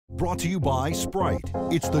brought to you by Sprite.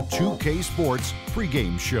 It's the 2K Sports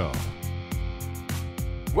pregame show.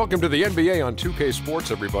 Welcome to the NBA on 2K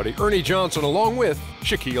Sports, everybody. Ernie Johnson along with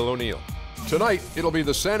Shaquille O'Neal. Tonight, it'll be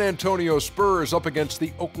the San Antonio Spurs up against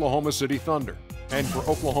the Oklahoma City Thunder. And for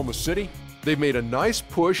Oklahoma City, they've made a nice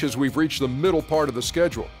push as we've reached the middle part of the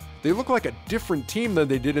schedule. They look like a different team than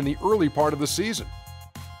they did in the early part of the season.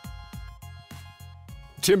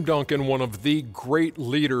 Tim Duncan, one of the great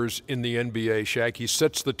leaders in the NBA, Shaq. He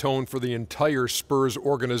sets the tone for the entire Spurs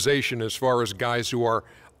organization as far as guys who are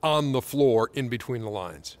on the floor in between the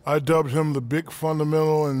lines. I dubbed him the big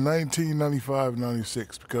fundamental in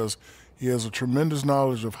 1995-96 because he has a tremendous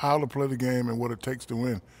knowledge of how to play the game and what it takes to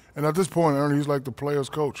win. And at this point, Ernie, he's like the player's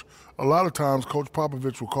coach. A lot of times, Coach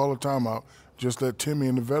Popovich will call a timeout, just let Timmy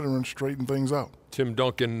and the veterans straighten things out. Tim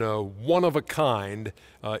Duncan, one of a kind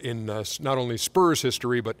in not only Spurs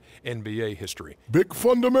history, but NBA history. Big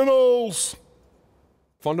fundamentals.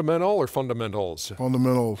 Fundamental or fundamentals?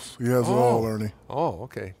 Fundamentals. He has it all, Ernie. Oh,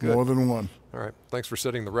 okay, good. More than one. All right, thanks for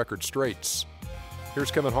setting the record straight.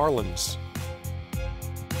 Here's Kevin Harlan's.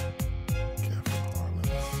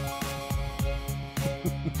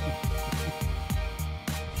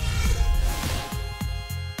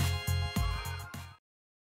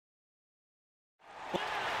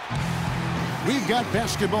 We've got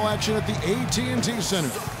basketball action at the AT&T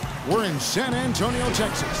Center. We're in San Antonio,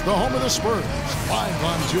 Texas, the home of the Spurs, live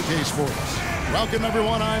on 2K Sports. Welcome,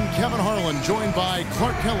 everyone. I'm Kevin Harlan, joined by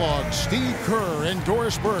Clark Kellogg, Steve Kerr, and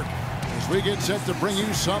Doris Burke, as we get set to bring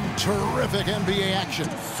you some terrific NBA action.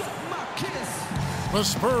 The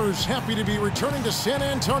Spurs happy to be returning to San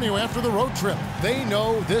Antonio after the road trip. They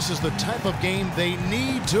know this is the type of game they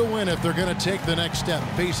need to win if they're going to take the next step,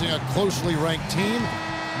 facing a closely ranked team.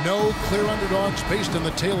 No clear underdogs based on the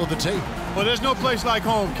tail of the tape. Well, there's no place like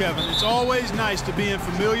home, Kevin. It's always nice to be in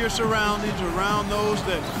familiar surroundings, around those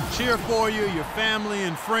that cheer for you, your family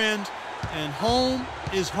and friends. And home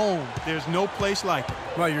is home. There's no place like it.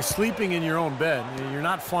 Well, you're sleeping in your own bed. You're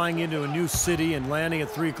not flying into a new city and landing at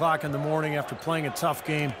 3 o'clock in the morning after playing a tough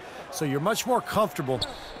game. So you're much more comfortable,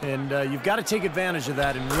 and you've got to take advantage of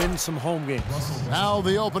that and win some home games. Now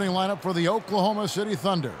the opening lineup for the Oklahoma City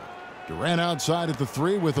Thunder. Durant outside at the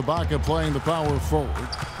 3 with Ibaka playing the power forward.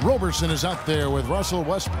 Roberson is out there with Russell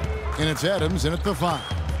Westbrook. And it's Adams in at the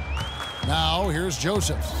 5. Now here's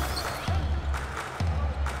Joseph.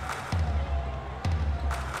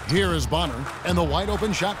 Here is Bonner, and the wide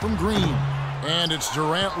open shot from Green. And it's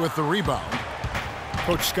Durant with the rebound.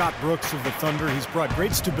 Coach Scott Brooks of the Thunder, he's brought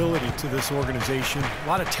great stability to this organization. A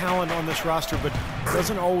lot of talent on this roster, but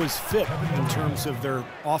doesn't always fit in terms of their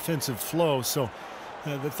offensive flow. So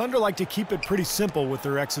the Thunder like to keep it pretty simple with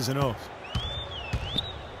their X's and O's.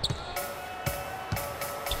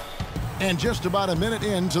 And just about a minute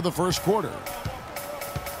into the first quarter.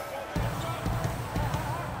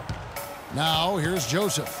 Now here's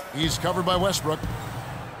Joseph. He's covered by Westbrook.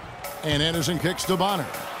 And Anderson kicks to Bonner.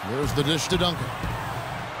 There's the dish to Duncan.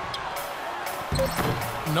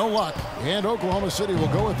 No luck. And Oklahoma City will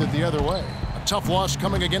go with it the other way. A tough loss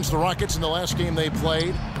coming against the Rockets in the last game they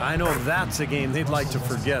played. I know that's a game they'd like to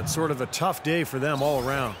forget. Sort of a tough day for them all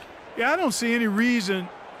around. Yeah, I don't see any reason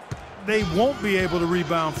they won't be able to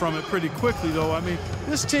rebound from it pretty quickly, though. I mean,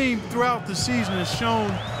 this team throughout the season has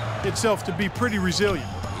shown itself to be pretty resilient.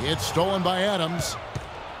 It's stolen by Adams.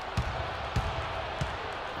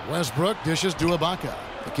 Westbrook dishes to Ibaka.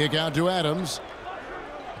 The kick out to Adams.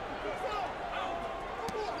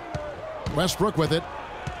 Westbrook with it.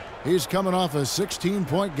 He's coming off a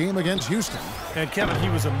 16-point game against Houston. And Kevin, he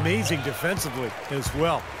was amazing defensively as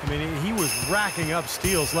well. I mean, he was racking up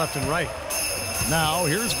steals left and right. Now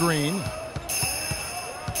here's Green.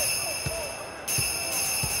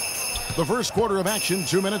 The first quarter of action,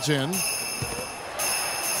 2 minutes in.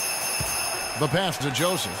 The pass to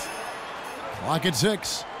Joseph. Clock at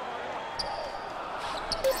 6.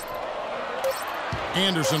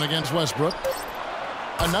 Anderson against Westbrook.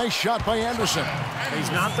 A nice shot by Anderson.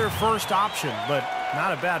 He's not their first option, but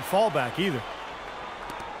not a bad fallback either.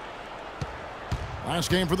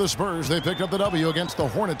 Last game for the Spurs, they picked up the W against the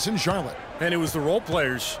Hornets in Charlotte. And it was the role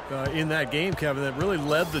players in that game, Kevin, that really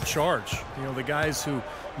led the charge. You know, the guys who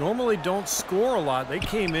normally don't score a lot, they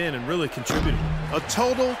came in and really contributed. A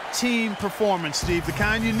total team performance, Steve, the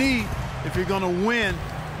kind you need if you're going to win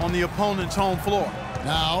on the opponent's home floor.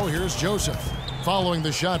 Now here's Joseph, following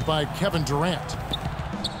the shot by Kevin Durant.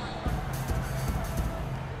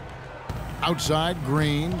 Outside,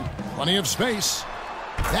 Green. Plenty of space.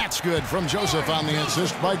 That's good from Joseph on the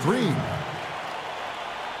assist by Green.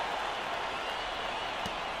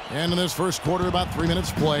 And in this first quarter, about 3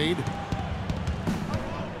 minutes played.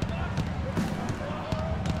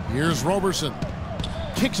 Here's Roberson.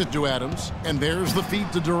 Kicks it to Adams, and there's the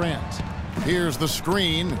feed to Durant. Here's the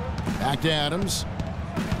screen. Back to Adams.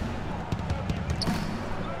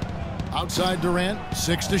 Outside Durant,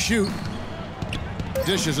 6 to shoot.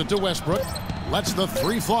 Dishes it to Westbrook. Lets the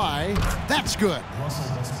 3 fly. That's good.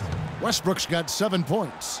 Westbrook's got 7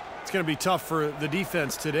 points. It's going to be tough for the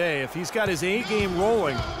defense today. If he's got his A game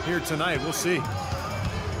rolling here tonight, we'll see.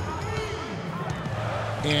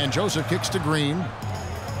 And Joseph kicks to Green.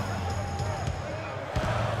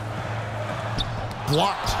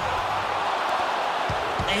 Blocked.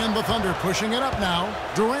 And the Thunder pushing it up now.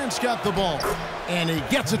 Durant's got the ball. And he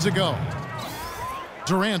gets it to go.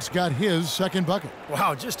 Durant's got his second bucket.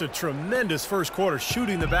 Wow, just a tremendous first quarter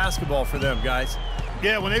shooting the basketball for them, guys.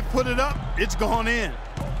 Yeah, when they put it up, it's gone in.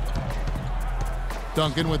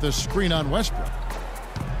 Duncan with a screen on Westbrook.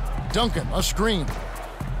 Duncan, a screen.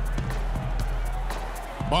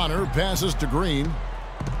 Bonner passes to Green.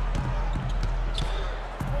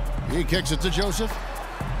 He kicks it to Joseph.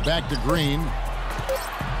 Back to Green.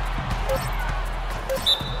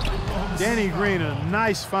 Danny Green, a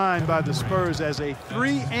nice find by the Spurs as a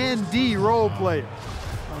 3-and-D role player.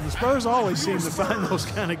 The Spurs always seem to find those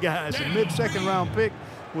kind of guys. A mid-second round pick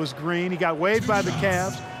was Green. He got waived by the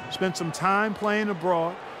Cavs, spent some time playing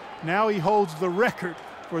abroad. Now he holds the record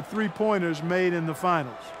for three-pointers made in the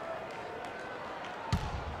finals.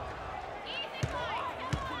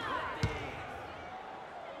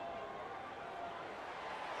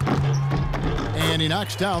 And he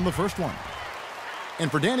knocks down the first one. And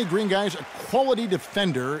for Danny Green, guys, a quality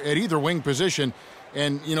defender at either wing position.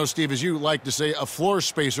 And, you know, Steve, as you like to say, a floor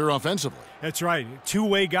spacer offensively. That's right.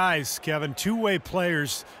 Two-way guys, Kevin. Two-way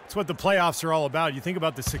players. That's what the playoffs are all about. You think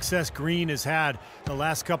about the success Green has had the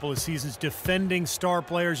last couple of seasons, defending star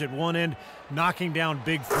players at one end, knocking down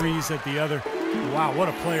big threes at the other. Wow, what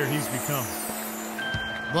a player he's become.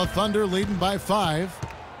 The Thunder leading by 5.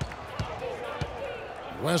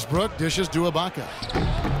 Westbrook dishes to Ibaka.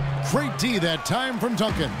 Great D that time from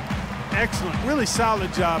Duncan. Excellent. Really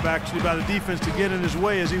solid job, actually, by the defense to get in his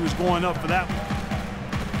way as he was going up for that one.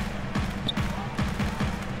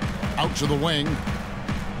 Out to the wing.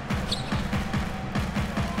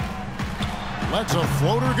 Lets a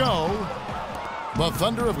floater go. The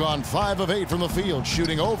Thunder have gone 5 of 8 from the field,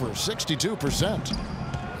 shooting over 62%.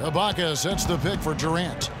 Ibaka sets the pick for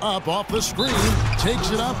Durant. Up off the screen,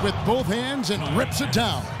 takes it up with both hands and rips it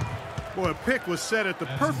down. Boy, a pick was set at the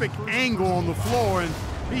perfect angle on the floor, and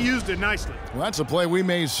he used it nicely. Well, that's a play we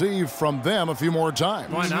may see from them a few more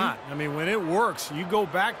times. Why not? I mean, when it works, you go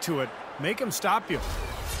back to it. Make them stop you.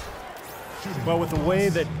 Well, with the way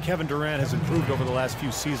that Kevin Durant has improved over the last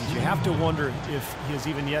few seasons, you have to wonder if he has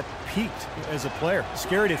even yet peaked as a player.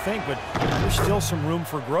 Scary to think, but there's still some room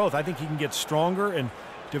for growth. I think he can get stronger and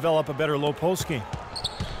develop a better low post game.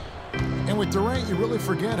 And with Durant, you really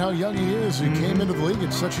forget how young he is. He came into the league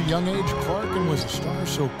at such a young age, Clark, and was a star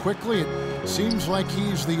so quickly. It seems like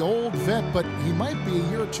he's the old vet, but he might be a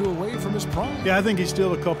year or two away from his prime. Yeah, I think he's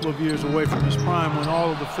still a couple of years away from his prime when all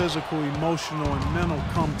of the physical, emotional, and mental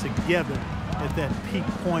come together at that peak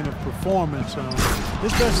point of performance.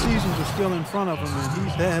 His best seasons are still in front of him, and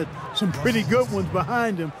he's had some pretty good ones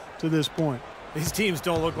behind him to this point. These teams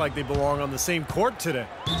don't look like they belong on the same court today.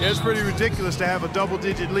 Yeah, it's pretty ridiculous to have a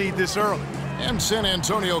double-digit lead this early. And San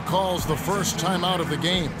Antonio calls the first time out of the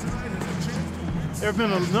game. There have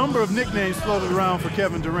been a number of nicknames floated around for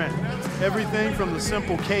Kevin Durant. Everything from the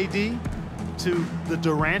simple KD to the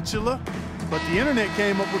Durantula. But the internet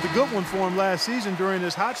came up with a good one for him last season during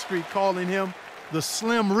his hot streak, calling him the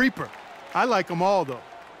Slim Reaper. I like them all, though.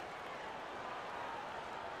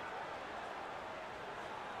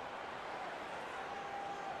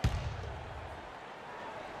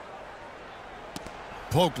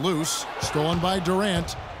 Poked loose, stolen by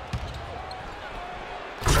Durant.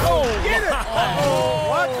 Oh, get it! Oh,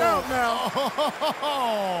 watch out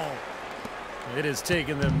now. It has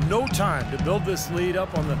taken them no time to build this lead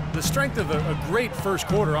up on the strength of a great first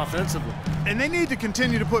quarter offensively. And they need to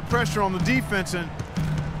continue to put pressure on the defense and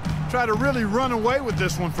try to really run away with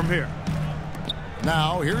this one from here.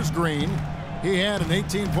 Now, here's Green. He had an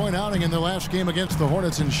 18-point outing in the last game against the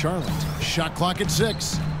Hornets in Charlotte. Shot clock at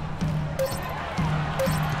 6.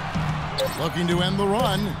 Looking to end the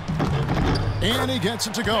run. And he gets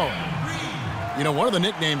it to go. You know, one of the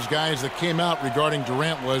nicknames, guys, that came out regarding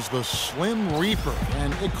Durant was the Slim Reaper.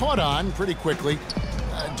 And it caught on pretty quickly.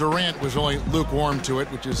 Durant was only lukewarm to it,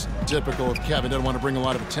 which is typical of Kevin. Doesn't want to bring a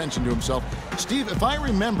lot of attention to himself. Steve, if I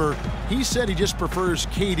remember, he said he just prefers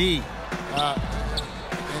KD.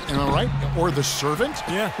 Am I right? Or the servant?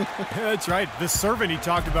 Yeah, that's right. The servant he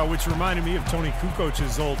talked about, which reminded me of Tony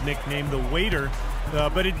Kukoc's old nickname, the waiter.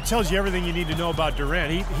 but it tells you everything you need to know about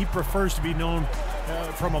Durant. He prefers to be known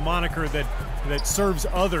from a moniker that serves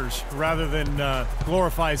others rather than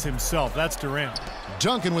glorifies himself. That's Durant.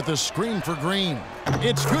 Duncan with the screen for Green.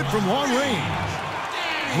 It's good from long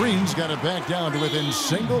range. Green's got it back down to within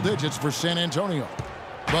single digits for San Antonio.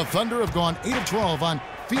 The Thunder have gone 8 of 12 on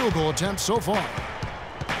field goal attempts so far.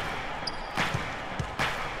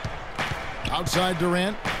 Outside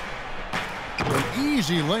Durant. An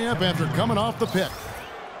easy layup after coming off the pick.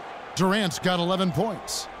 Durant's got 11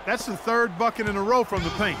 points. That's the third bucket in a row from the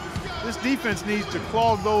paint. This defense needs to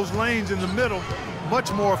clog those lanes in the middle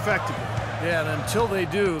much more effectively. Yeah, and until they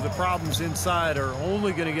do, the problems inside are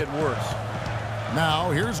only going to get worse.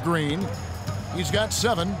 Now here's Green. He's got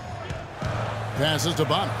 7. Passes to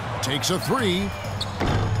Bonner. Takes a 3.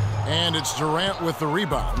 And it's Durant with the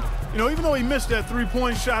rebound. You know, even though he missed that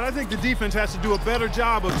three-point shot, I think the defense has to do a better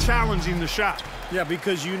job of challenging the shot. Yeah,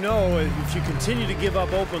 because you know if you continue to give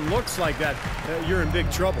up open looks like that, you're in big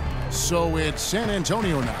trouble. So it's San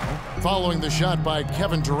Antonio now, following the shot by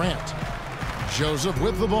Kevin Durant. Joseph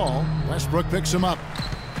with the ball. Westbrook picks him up.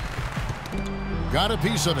 Got a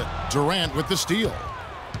piece of it. Durant with the steal.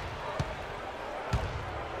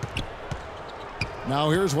 Now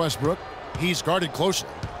here's Westbrook. He's guarded closely.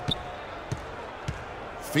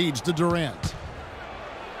 Feeds to Durant.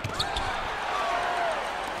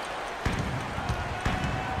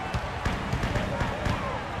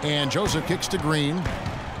 And Joseph kicks to Green.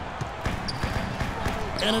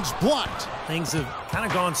 And it's blocked. Things have kind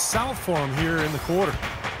of gone south for him here in the quarter.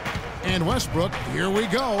 And Westbrook, here we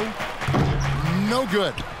go. No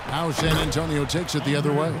good. Now San Antonio takes it the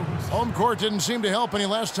other way. Home court didn't seem to help any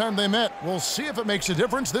last time they met. We'll see if it makes a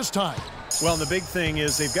difference this time. Well, the big thing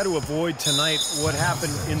is they've got to avoid tonight what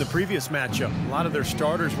happened in the previous matchup. A lot of their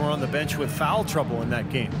starters were on the bench with foul trouble in that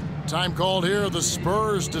game. Time called here. The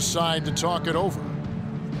Spurs decide to talk it over.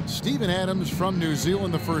 Steven Adams from New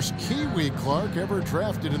Zealand, the first Kiwi Clark ever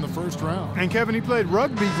drafted in the first round. And Kevin, he played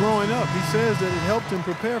rugby growing up. He says that it helped him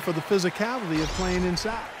prepare for the physicality of playing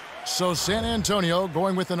inside. So San Antonio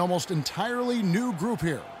going with an almost entirely new group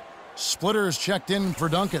here. Splitters checked in for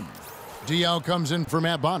Duncan. Diaw comes in for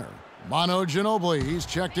Matt Bonner. Manu Ginobili, he's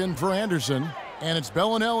checked in for Anderson. And it's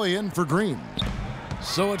Bellinelli in for Green.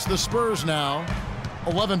 So it's the Spurs now.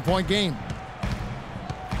 11-point game.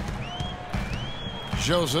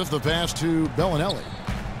 Joseph, the pass to Bellinelli.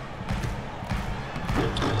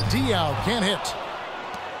 Diaw can't hit.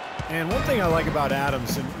 And one thing I like about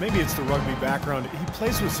Adams, and maybe it's the rugby background, he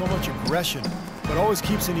plays with so much aggression, but always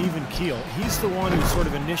keeps an even keel. He's the one who sort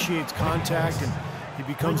of initiates contact, and he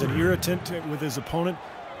becomes an irritant with his opponent,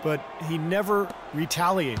 but he never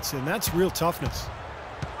retaliates, and that's real toughness.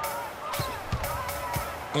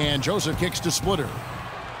 And Joseph kicks to Splitter.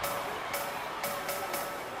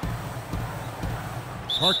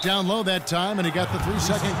 Parked down low that time, and he got the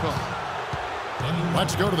 3-second call.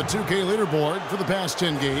 Let's go to the 2K leaderboard. For the past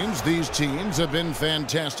 10 games, these teams have been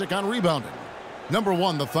fantastic on rebounding. Number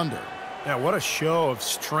 1, the Thunder. Yeah, what a show of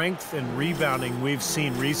strength and rebounding we've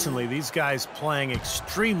seen recently. These guys playing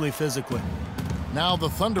extremely physically. Now the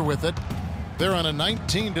Thunder with it. They're on a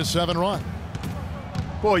 19-7 run.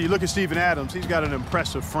 Boy, you look at Steven Adams, he's got an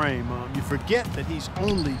impressive frame. You forget that he's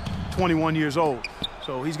only 21 years old.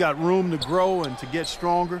 So he's got room to grow and to get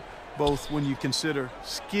stronger, both when you consider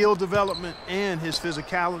skill development and his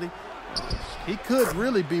physicality. He could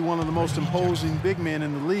really be one of the most imposing big men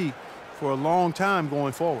in the league for a long time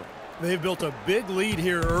going forward. They've built a big lead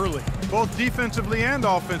here early. Both defensively and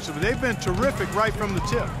offensively. They've been terrific right from the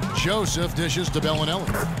tip. Joseph dishes to Bellinelli,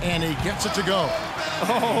 and he gets it to go.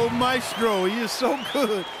 Oh, Maestro, he is so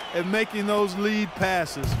good at making those lead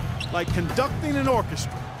passes, like conducting an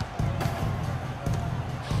orchestra.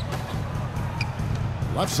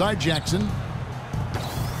 Left side, Jackson.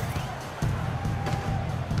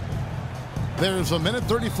 There's a minute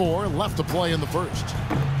 34 left to play in the first.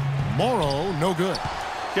 Morrow, no good.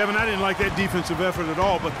 Kevin, I didn't like that defensive effort at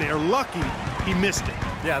all, but they're lucky he missed it.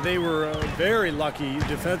 Yeah, they were very lucky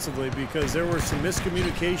defensively because there was some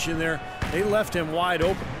miscommunication there. They left him wide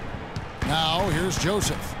open. Now here's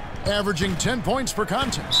Joseph, averaging 10 points per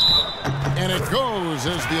contest. And it goes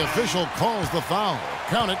as the official calls the foul.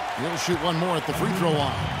 Count it. He'll shoot one more at the free throw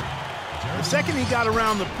line. The second he got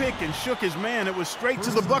around the pick and shook his man, it was straight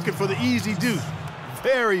to the bucket for the easy deuce.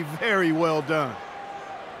 Very, very well done.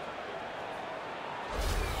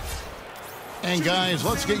 And guys,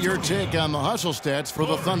 let's get your take on the hustle stats for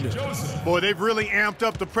the Thunder. Boy, they've really amped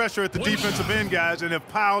up the pressure at the defensive end, guys, and have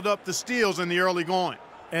piled up the steals in the early going.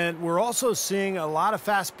 And we're also seeing a lot of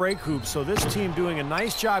fast break hoops, so this team doing a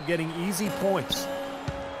nice job getting easy points.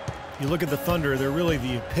 You look at the Thunder, they're really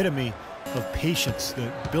the epitome of patience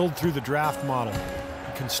that build through the draft model,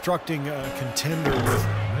 constructing a contender with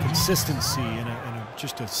consistency and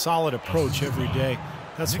just a solid approach every day.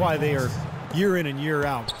 That's why they are year in and year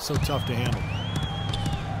out so tough to handle.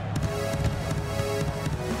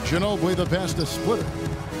 Ginobili the pass to Splitter.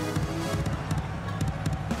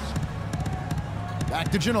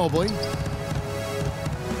 Back to Ginobili.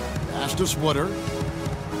 Pass to Splitter.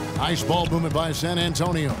 Nice ball movement by San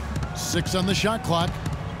Antonio. 6 on the shot clock.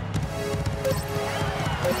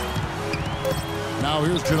 Now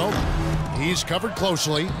here's Ginobili. He's covered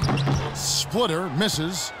closely. Splitter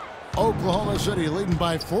misses. Oklahoma City leading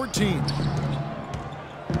by 14.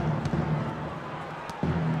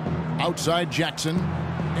 Outside Jackson.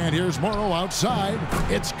 And here's Morrow outside.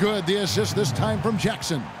 It's good. The assist this time from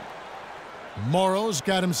Jackson. Morrow's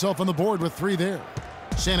got himself on the board with 3 there.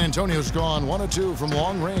 San Antonio's gone 1 of 2 from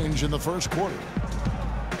long range in the first quarter.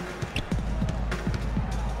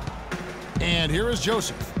 And here is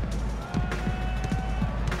Joseph.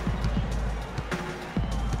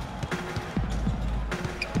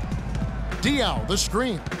 Diaw, the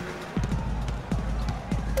screen.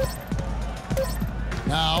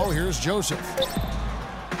 Now here's Joseph.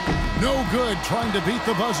 No good, trying to beat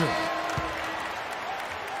the buzzer.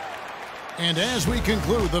 And as we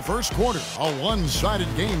conclude the first quarter, a one-sided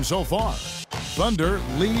game so far. Thunder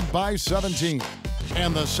lead by 17.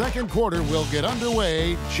 And the second quarter will get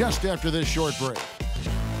underway just after this short break.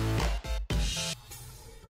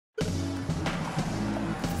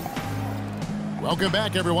 Welcome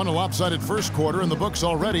back, everyone. A lopsided first quarter in the books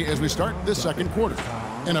already as we start this second quarter.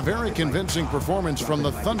 And a very convincing performance from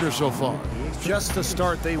the Thunder so far. Just the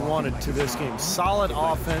start they wanted to this game. Solid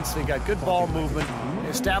offense. They got good ball movement.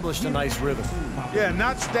 Established a nice rhythm. Yeah,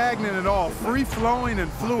 not stagnant at all. Free-flowing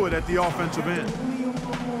and fluid at the offensive end.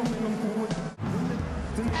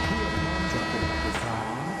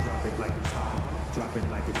 Drop it like it's hot. Drop it,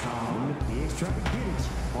 get it.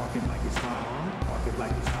 Park it like it's hot. Park it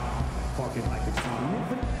like it's hot. Park it like it's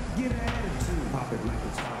hot. Get an attitude. Pop it like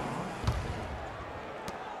it's hot.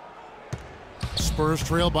 Spurs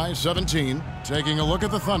trail by 17. Taking a look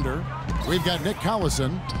at the Thunder. We've got Nick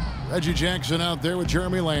Collison. Reggie Jackson out there with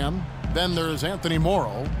Jeremy Lamb. Then there's Anthony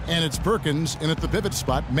Morrow. And it's Perkins in at the pivot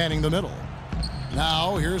spot, manning the middle.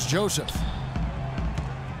 Now here's Joseph.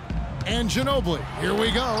 And Ginobili. Here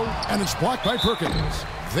we go. And it's blocked by Perkins.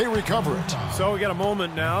 They recover it. So we got a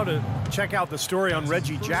moment now to check out the story on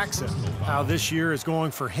Reggie Jackson. How this year is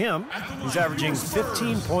going for him. He's averaging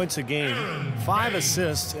 15 points a game, 5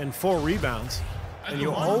 assists, and 4 rebounds. And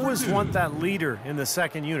you always want that leader in the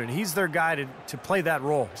second unit. He's their guy to play that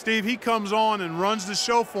role. Steve, he comes on and runs the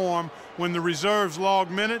show for him when the reserves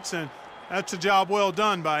log minutes, and that's a job well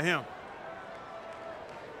done by him.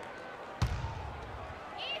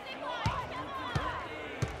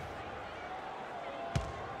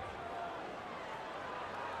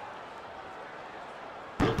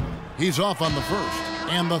 He's off on the first,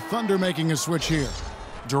 and the Thunder making a switch here.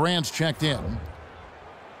 Durant's checked in.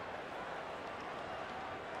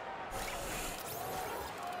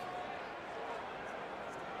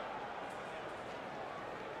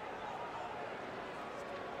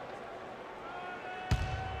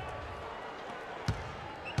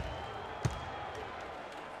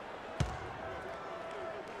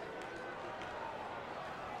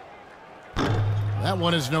 That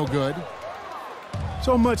one is no good.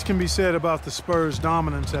 So much can be said about the Spurs'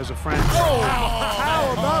 dominance as a franchise. Oh,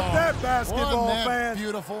 how about that, basketball Wasn't that fan?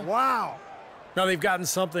 beautiful? Wow. Now they've gotten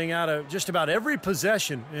something out of just about every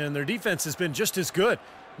possession, and their defense has been just as good.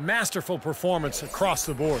 Masterful performance across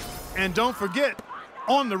the board. And don't forget,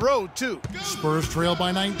 on the road, too. Spurs trail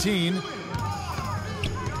by 19.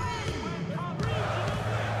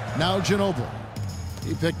 Now Ginobili.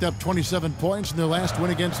 He picked up 27 points in their last win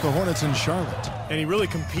against the Hornets in Charlotte. And he really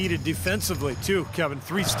competed defensively, too, Kevin.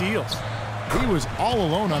 3 steals. He was all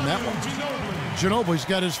alone on that one. Ginobili's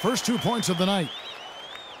got his first 2 points of the night.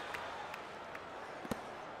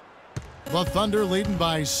 The Thunder leading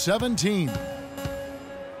by 17.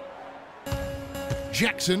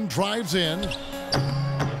 Jackson drives in.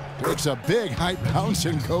 Takes a big high bounce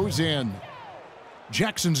and goes in.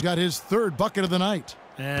 Jackson's got his 3rd bucket of the night.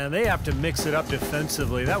 And they have to mix it up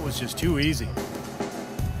defensively. That was just too easy.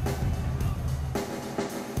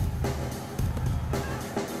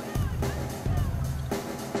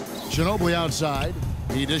 Ginobili outside.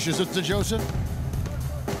 He dishes it to Joseph.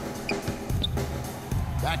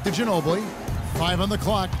 Back to Ginobili. 5 on the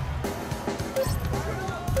clock.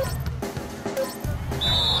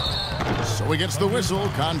 So he gets the whistle.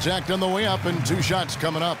 Contact on the way up and 2 shots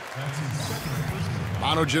coming up.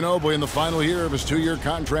 Manu Ginobili in the final year of his 2-year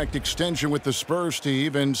contract extension with the Spurs,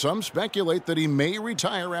 Steve, and some speculate that he may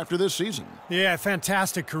retire after this season. Yeah,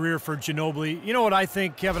 fantastic career for Ginobili. You know what I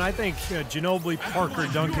think, Kevin? I think Ginobili, Parker,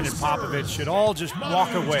 Duncan, and Popovich should all just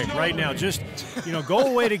walk away right now. Just, go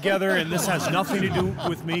away together, and this has nothing to do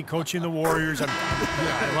with me coaching the Warriors.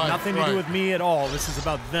 Nothing to do with me at all. This is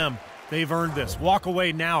about them. They've earned this. Walk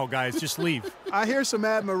away now, guys. Just leave. I hear some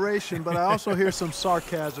admiration, but I also hear some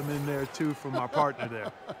sarcasm in there, too, from our partner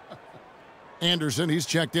there. Anderson, he's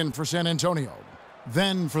checked in for San Antonio.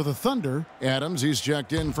 Then for the Thunder, Adams, he's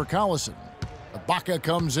checked in for Collison. Ibaka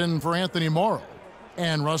comes in for Anthony Morrow.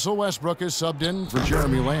 And Russell Westbrook is subbed in for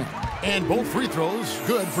Jeremy Lamb. And both free throws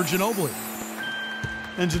good for Ginobili.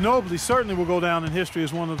 And Ginobili certainly will go down in history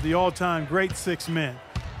as one of the all-time great 6 men,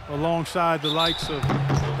 alongside the likes of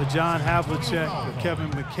John Havlicek, Kevin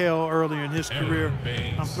McHale earlier in his career.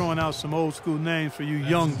 I'm throwing out some old school names for you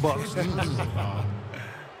young bucks.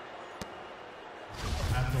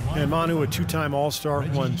 And Manu, a 2-time All-Star,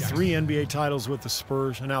 won 3 NBA titles with the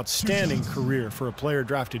Spurs. An outstanding career for a player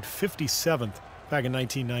drafted 57th back in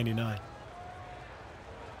 1999.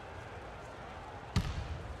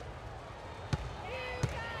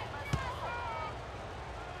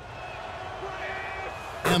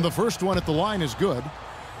 And the first one at the line is good.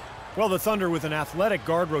 Well, the Thunder with an athletic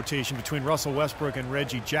guard rotation between Russell Westbrook and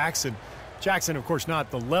Reggie Jackson. Jackson, of course, not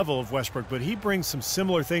the level of Westbrook, but he brings some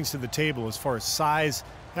similar things to the table as far as size,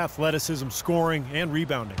 athleticism, scoring, and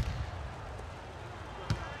rebounding.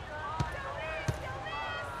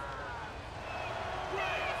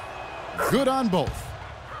 Good on both.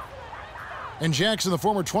 And Jackson, the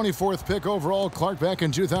former 24th pick overall, Clark back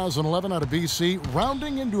in 2011 out of BC,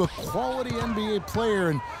 rounding into a quality NBA player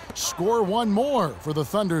and score one more for the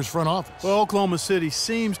Thunder's front office. Well, Oklahoma City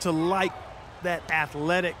seems to like that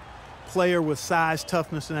athletic player with size,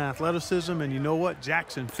 toughness, and athleticism, and you know what?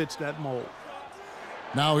 Jackson fits that mold.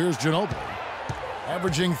 Now here's Ginobili,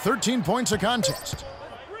 averaging 13 points a contest.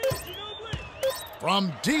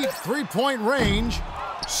 From deep three-point range,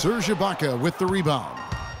 Serge Ibaka with the rebound.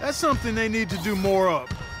 That's something they need to do more of.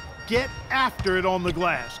 Get after it on the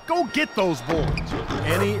glass. Go get those boards.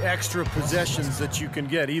 Any extra possessions that you can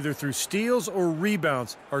get, either through steals or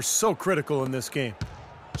rebounds, are so critical in this game.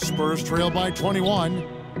 Spurs trail by 21.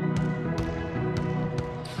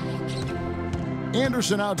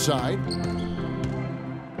 Anderson outside.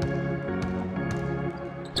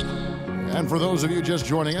 And for those of you just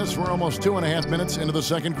joining us, we're almost 2.5 minutes into the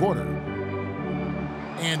second quarter.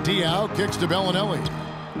 And Diaw kicks to Bellinelli.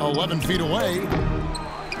 11 feet away.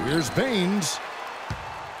 Here's Baines.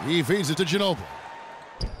 He feeds it to Ginobili.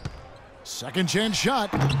 Second chance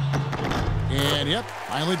shot. And yep,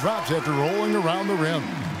 finally drops after rolling around the rim.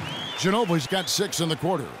 Ginobili's got 6 in the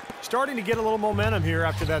quarter. Starting to get a little momentum here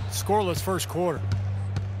after that scoreless first quarter.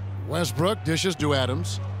 Westbrook dishes to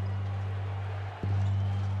Adams.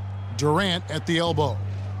 Durant at the elbow.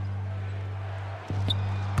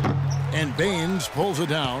 And Baines pulls it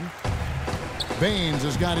down. Baines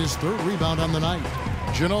has got his 3rd rebound on the night.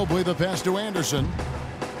 Ginobili the pass to Anderson.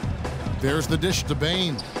 There's the dish to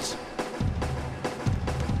Baines.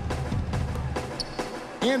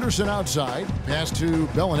 Anderson outside. Pass to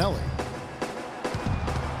Bellinelli.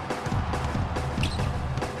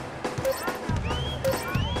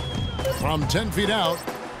 From 10 feet out.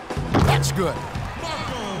 That's good.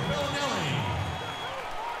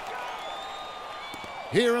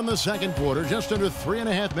 Here in the second quarter, just under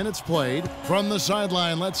 3.5 minutes played. From the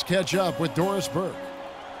sideline, let's catch up with Doris Burke.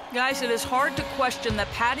 Guys, it is hard to question that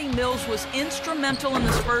Patty Mills was instrumental in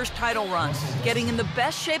the Spurs title run. Getting in the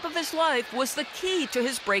best shape of his life was the key to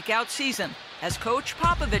his breakout season. As Coach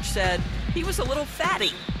Popovich said, he was a little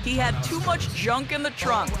fatty. He had too much junk in the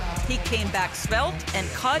trunk. He came back svelte and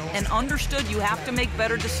cut and understood you have to make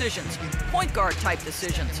better decisions. Point guard type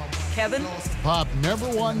decisions. Kevin? Pop never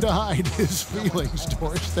one to hide his feelings,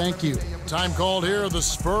 Doris. Thank you. Time called here. The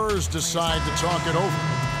Spurs decide to talk it over.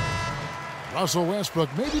 Russell Westbrook,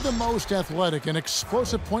 maybe the most athletic and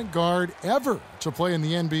explosive point guard ever to play in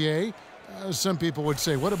the NBA. Some people would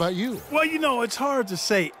say, what about you? Well, you know, it's hard to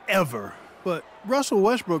say ever, but Russell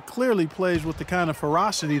Westbrook clearly plays with the kind of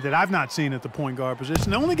ferocity that I've not seen at the point guard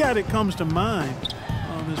position. The only guy that comes to mind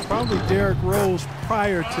is probably Derrick Rose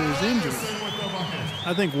prior to his injury.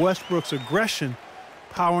 I think Westbrook's aggression,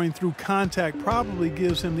 powering through contact, probably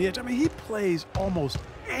gives him the edge. I mean, he plays almost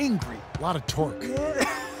angry. A lot of torque.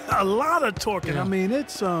 Yeah, a lot of torque. Yeah. I mean,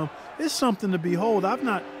 it's something to behold. I've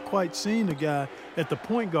not quite seen a guy at the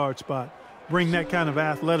point guard spot bring that kind of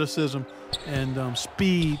athleticism and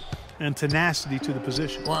speed and tenacity to the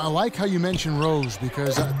position. Well, I like how you mentioned Rose,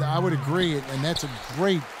 because I would agree, and that's a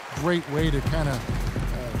great way to kind of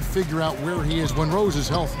figure out where he is when Rose is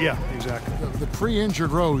healthy. Yeah, exactly. The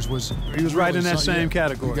pre-injured Rose he was right in that same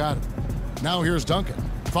category. You got it. Now here's Duncan,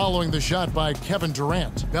 following the shot by Kevin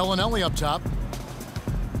Durant. Bellinelli up top.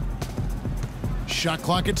 Shot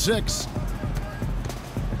clock at 6.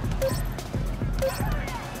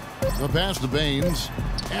 The pass to Baines,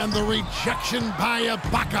 and the rejection by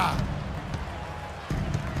Ibaka.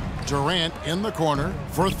 Durant in the corner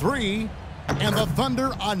for 3, and the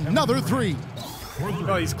Thunder another 3.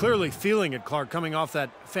 Well, he's clearly feeling it, Clark, coming off that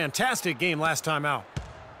fantastic game last time out.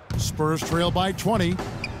 Spurs trail by 20.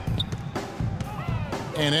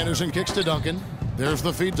 And Anderson kicks to Duncan. There's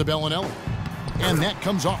the feed to Bellinelli. And that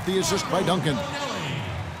comes off the assist by Duncan.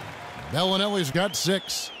 Bellinelli's got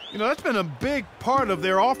 6. You know, that's been a big part of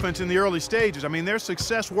their offense in the early stages. I mean, their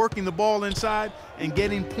success working the ball inside and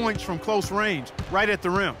getting points from close range, right at the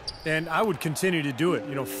rim. And I would continue to do it.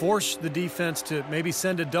 You know, force the defense to maybe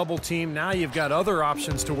send a double team. Now you've got other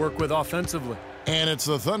options to work with offensively. And it's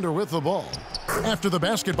the Thunder with the ball after the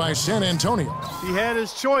basket by San Antonio. He had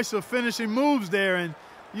his choice of finishing moves there, and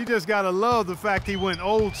you just got to love the fact he went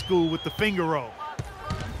old school with the finger roll.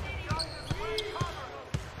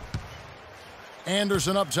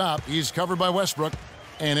 Anderson up top. He's covered by Westbrook.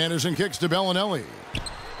 And Anderson kicks to Bellinelli.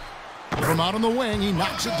 From out on the wing, he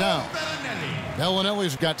knocks it down.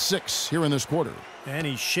 Bellinelli's got 6 here in this quarter. And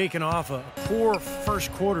he's shaking off a poor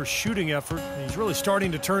first quarter shooting effort. He's really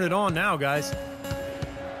starting to turn it on now, guys.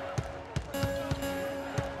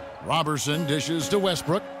 Robertson dishes to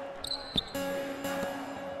Westbrook.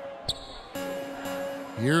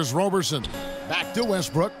 Here's Robertson. Back to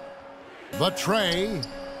Westbrook. The tray.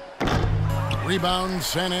 Rebound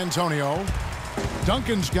San Antonio.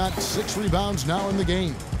 Duncan's got 6 rebounds now in the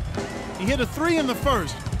game. He hit a 3 in the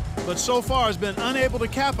first, but so far has been unable to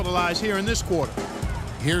capitalize here in this quarter.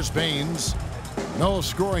 Here's Baines. No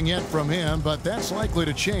scoring yet from him, but that's likely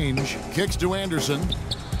to change. Kicks to Anderson.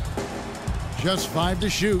 Just 5 to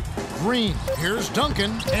shoot. Green. Here's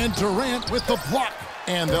Duncan, and Durant with the block.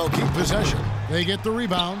 And they'll keep possession. They get the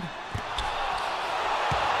rebound.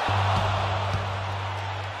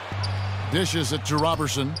 Dishes it to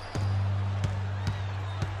Robertson.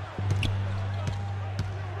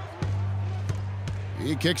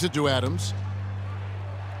 He kicks it to Adams.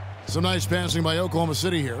 Some nice passing by Oklahoma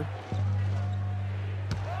City here.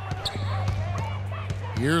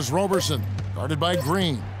 Here's Robertson, guarded by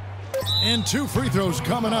Green. And 2 free throws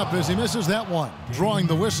coming up as he misses that one. Drawing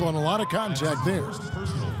the whistle and a lot of contact there.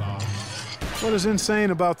 What is insane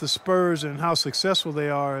about the Spurs and how successful they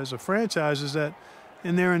are as a franchise is that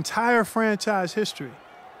in their entire franchise history,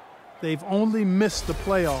 they've only missed the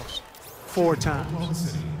playoffs 4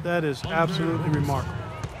 times. That is absolutely remarkable.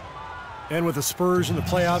 And with the Spurs in the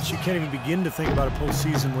playoffs, you can't even begin to think about a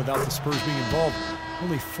postseason without the Spurs being involved.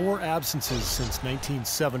 Only 4 absences since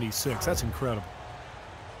 1976. That's incredible.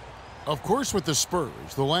 Of course, with the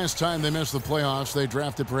Spurs, the last time they missed the playoffs, they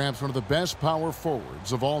drafted perhaps one of the best power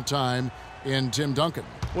forwards of all time in Tim Duncan.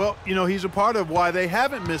 Well, you know, he's a part of why they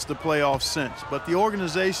haven't missed the playoffs since, but the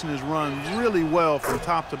organization has run really well from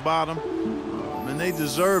top to bottom, and they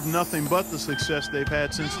deserve nothing but the success they've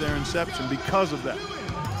had since their inception because of that.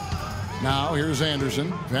 Now here's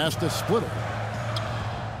Anderson, pass to Splitter.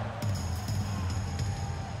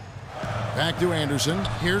 Back to Anderson.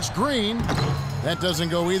 Here's Green. That doesn't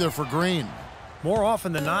go either for Green. More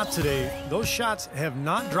often than not today, those shots have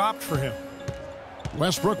not dropped for him.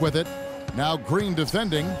 Westbrook with it. Now Green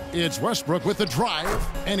defending. It's Westbrook with the drive,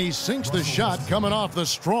 and he sinks the shot coming off the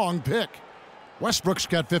strong pick. Westbrook's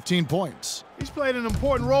got 15 points. He's played an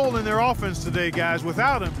important role in their offense today, guys.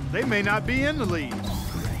 Without him, they may not be in the lead.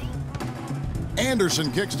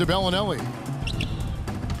 Anderson kicks to Bellinelli.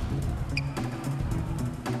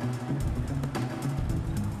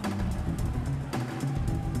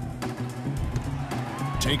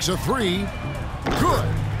 Takes a 3. Good.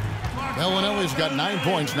 Bellinelli's got 9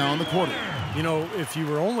 points now in the quarter. You know, if you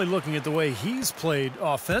were only looking at the way he's played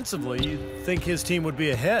offensively, you'd think his team would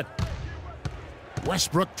be ahead.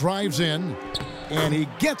 Westbrook drives in, and he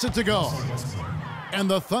gets it to go. And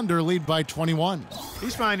the Thunder lead by 21.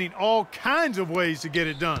 He's finding all kinds of ways to get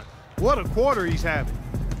it done. What a quarter he's having.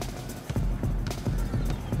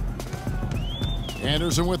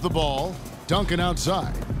 Anderson with the ball. Duncan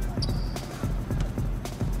outside.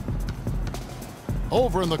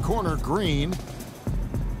 Over in the corner, Green.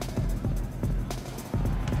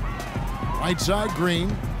 Right side, Green.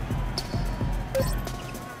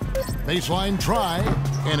 Baseline try,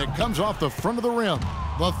 and it comes off the front of the rim.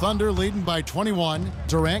 The Thunder leading by 21.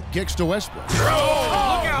 Durant kicks to Westbrook.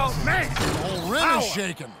 Oh, look out, man! is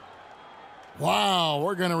shaken. Wow,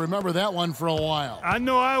 we're going to remember that one for a while. I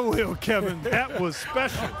know I will, Kevin. That was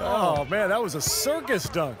special. Oh, man, that was a circus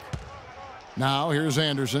dunk. Now, here's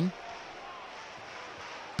Anderson.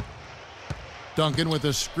 Duncan with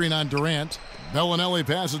a screen on Durant. Bellinelli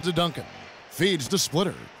passes to Duncan. Feeds to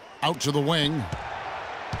Splitter. Out to the wing.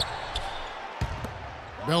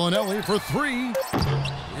 Bellinelli for three.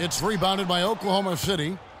 It's rebounded by Oklahoma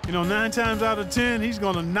City. You know, 9 times out of 10, he's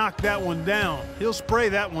going to knock that one down. He'll spray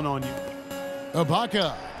that one on you.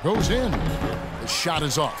 Ibaka goes in. The shot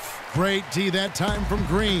is off. Great D that time from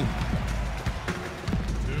Green.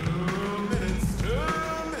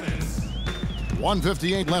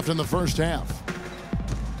 1:58 left in the first half.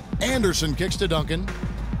 Anderson kicks to Duncan.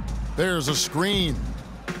 There's a screen.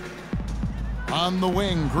 On the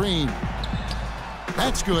wing, Green.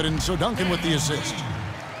 That's good, and so Duncan with the assist.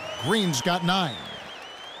 Green's got 9.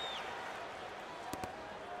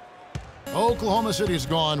 Oklahoma City's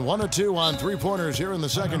gone 1 of 2 on three-pointers here in the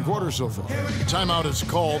second quarter so far. Timeout is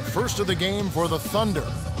called. First of the game for the Thunder.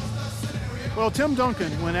 Well, Tim Duncan,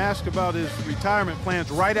 when asked about his retirement plans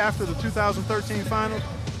right after the 2013 finals,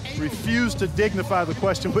 refused to dignify the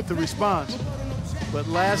question with the response. But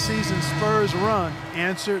last season's Spurs run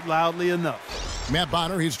answered loudly enough. Matt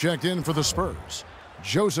Bonner, he's checked in for the Spurs.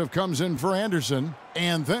 Joseph comes in for Anderson,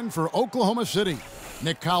 and then for Oklahoma City.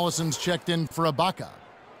 Nick Collison's checked in for Ibaka.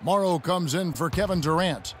 Morrow comes in for Kevin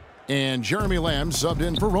Durant, and Jeremy Lamb subbed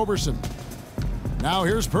in for Roberson. Now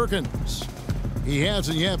here's Perkins. He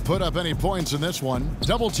hasn't yet put up any points in this one.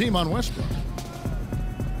 Double team on Westbrook.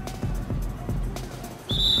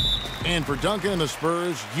 And for Duncan and the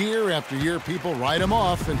Spurs, year after year, people write him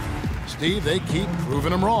off. And Steve, they keep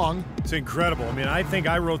proving him wrong. It's incredible. I mean, I think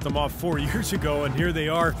I wrote them off 4 years ago, and here they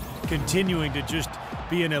are continuing to just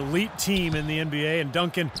be an elite team in the NBA. And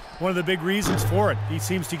Duncan, one of the big reasons for it. He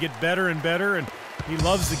seems to get better and better, and he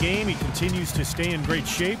loves the game. He continues to stay in great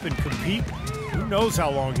shape and compete. Who knows how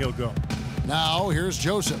long he'll go. Now here's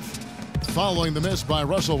Joseph, following the miss by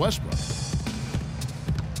Russell Westbrook.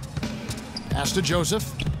 Pass to Joseph.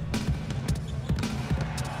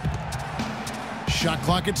 Shot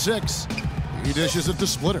clock at 6. He dishes it to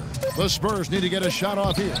Splitter. The Spurs need to get a shot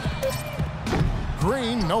off here.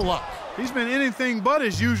 Green, no luck. He's been anything but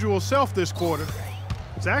his usual self this quarter.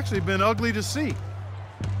 It's actually been ugly to see.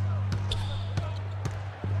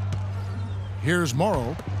 Here's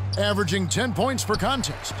Morrow, averaging 10 points per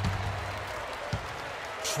contest.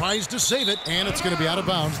 Tries to save it, and it's going to be out of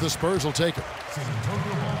bounds. The Spurs will take it.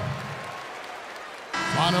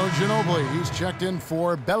 Manu Ginobili, he's checked in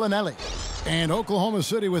for Bellinelli. And Oklahoma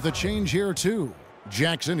City with a change here, too.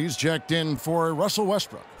 Jackson, he's checked in for Russell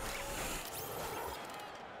Westbrook.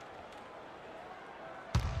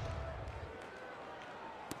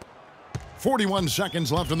 .41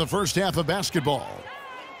 seconds left in the first half of basketball.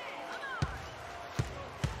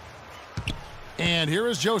 And here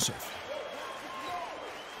is Joseph.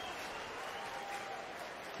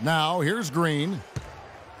 Now here's Green.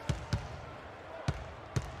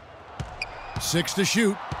 6 to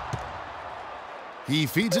shoot. He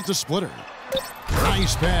feeds it to Splitter.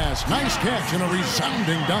 Nice pass, nice catch, and a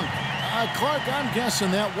resounding dunk. Clark, I'm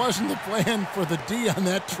guessing that wasn't the plan for the D on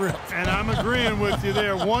that trip. And I'm agreeing with you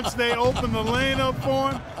there. Once they opened the lane up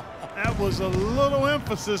for him, that was a little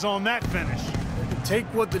emphasis on that finish. Take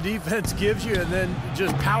what the defense gives you and then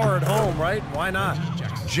just power it home, right? Why not?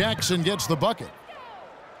 Jackson gets the bucket.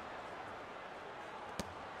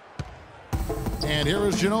 And here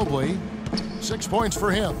is Ginobili. 6 points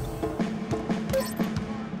for him.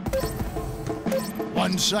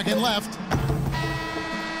 1 second left.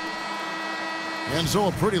 And so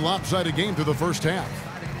a pretty lopsided game through the first half.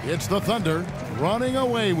 It's the Thunder running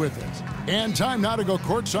away with it. And time now to go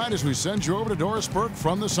courtside as we send you over to Doris Burke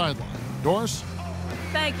from the sideline. Doris?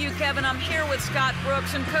 Thank you, Kevin. I'm here with Scott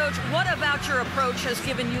Brooks. And, Coach, what about your approach has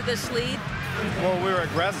given you this lead? Well, we were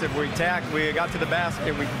aggressive. We attacked. We got to the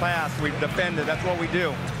basket. We passed. We defended. That's what we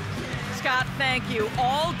do. Scott, thank you.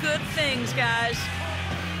 All good things, guys.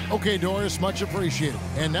 Okay, Doris, much appreciated.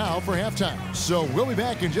 And now for halftime. So we'll be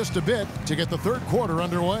back in just a bit to get the third quarter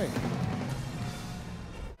underway.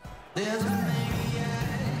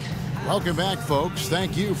 Welcome back, folks.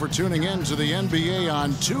 Thank you for tuning in to the NBA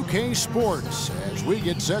on 2K Sports as we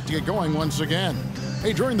get set to get going once again.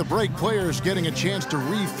 Hey, during the break, players getting a chance to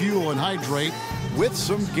refuel and hydrate with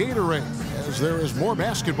some Gatorade as there is more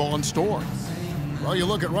basketball in store. Well, you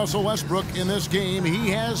look at Russell Westbrook in this game, he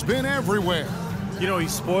has been everywhere. You know, he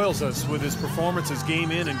spoils us with his performances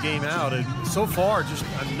game in and game out, and so far, just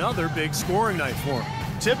another big scoring night for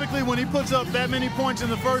him. Typically, when he puts up that many points in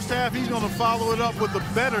the first half, he's going to follow it up with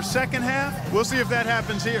a better second half. We'll see if that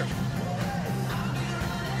happens here.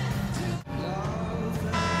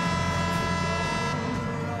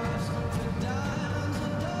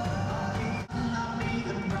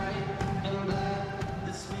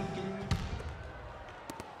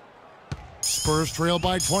 Spurs trail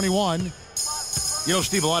by 21. You know,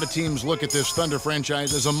 Steve, a lot of teams look at this Thunder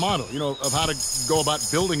franchise as a model, you know, of how to go about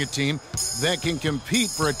building a team that can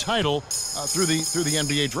compete for a title through the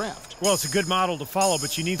NBA draft. Well, it's a good model to follow,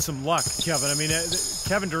 but you need some luck, Kevin. I mean,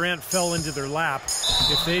 Kevin Durant fell into their lap.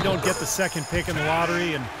 If they don't get the second pick in the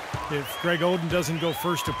lottery, and if Greg Oden doesn't go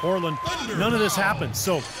first to Portland, none of this happens.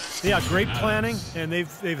 So, yeah, great planning, and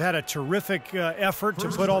they've had a terrific effort to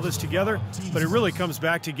put all this together, but it really comes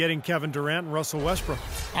back to getting Kevin Durant and Russell Westbrook.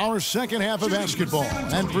 Our second half of basketball,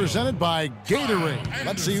 and presented by Gatorade.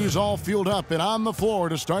 Let's see who's all fueled up and on the floor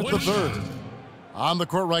to start the third. On the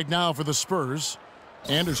court right now for the Spurs,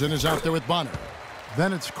 Anderson is out there with Bonner.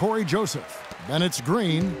 Then it's Corey Joseph. Then it's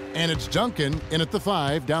Green, and it's Duncan in at the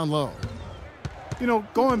 5 down low. You know,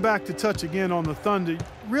 going back to touch again on the Thunder,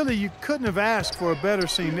 really you couldn't have asked for a better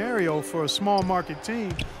scenario for a small market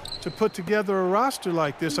team to put together a roster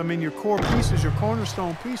like this. I mean, your core pieces, your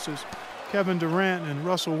cornerstone pieces, Kevin Durant and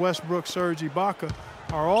Russell Westbrook, Serge Ibaka,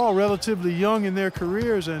 are all relatively young in their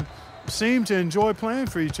careers and seem to enjoy playing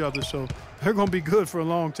for each other, so they're going to be good for a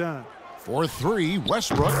long time. For 3,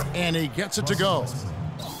 Westbrook, and he gets it to go.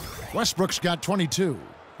 Westbrook's got 22.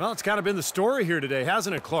 Well, it's kind of been the story here today,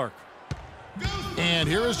 hasn't it, Clark? And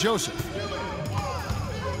here is Joseph.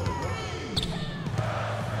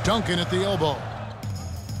 Duncan at the elbow.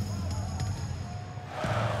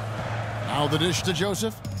 Now the dish to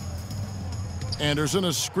Joseph. Anderson,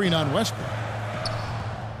 a screen on Westbrook.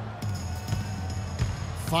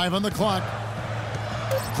 5 on the clock.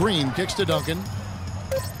 Green kicks to Duncan.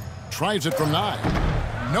 Tries it from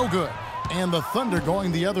 9. No good. And the Thunder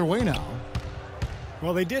going the other way now.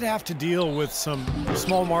 Well, they did have to deal with some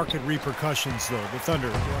small market repercussions, though. The Thunder,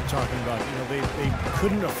 I'm talking about, you know, they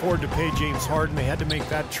couldn't afford to pay James Harden. They had to make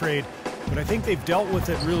that trade. But I think they've dealt with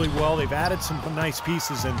it really well. They've added some nice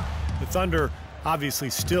pieces, and the Thunder obviously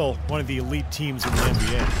still one of the elite teams in the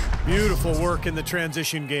NBA. Beautiful work in the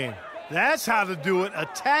transition game. That's how to do it.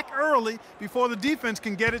 Attack early before the defense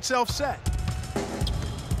can get itself set.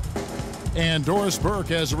 And Doris Burke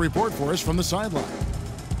has a report for us from the sideline.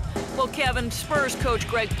 Well, Kevin, Spurs coach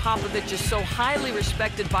Greg Popovich is so highly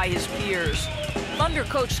respected by his peers. Thunder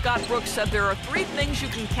coach Scott Brooks said there are 3 things you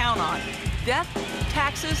can count on: death,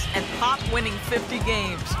 taxes, and Pop winning 50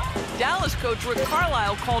 games. Dallas coach Rick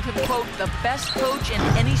Carlisle called him, quote, the best coach in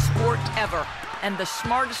any sport ever and the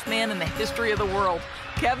smartest man in the history of the world.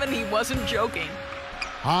 Kevin, he wasn't joking.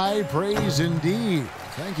 High praise indeed.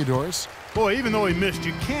 Thank you, Doris. Boy, even though he missed,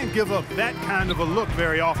 you can't give up that kind of a look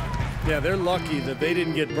very often. Yeah, they're lucky that they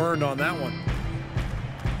didn't get burned on that one.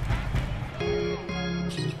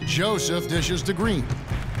 Joseph dishes to Green.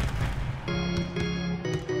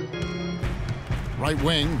 Right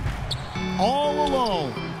wing. All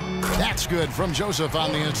alone. That's good from Joseph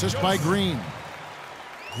on the assist by Green.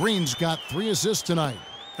 Green's got 3 assists tonight.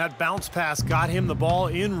 That bounce pass got him the ball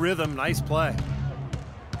in rhythm. Nice play.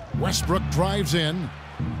 Westbrook drives in.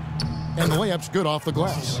 And the layup's good off the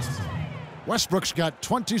glass. Westbrook's got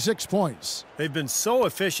 26 points. They've been so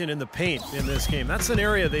efficient in the paint in this game. That's an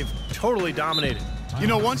area they've totally dominated. You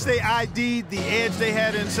know, once they ID'd the edge they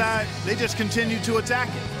had inside, they just continued to attack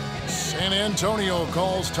it. San Antonio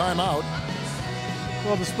calls timeout.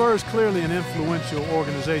 Well, the Spurs clearly an influential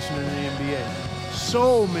organization in the NBA.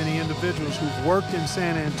 So many individuals who've worked in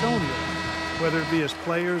San Antonio, whether it be as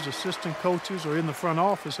players, assistant coaches, or in the front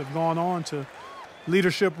office, have gone on to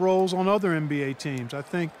leadership roles on other NBA teams. I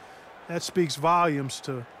think that speaks volumes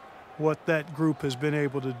to what that group has been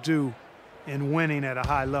able to do in winning at a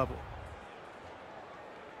high level.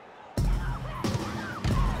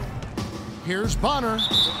 Here's Bonner.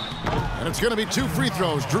 And it's going to be 2 free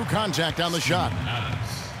throws. Drew contact on the shot.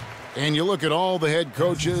 And you look at all the head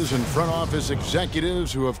coaches and front office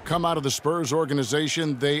executives who have come out of the Spurs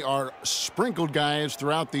organization. They are sprinkled guys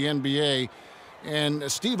throughout the NBA.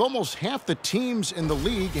 And, Steve, almost half the teams in the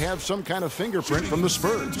league have some kind of fingerprint from the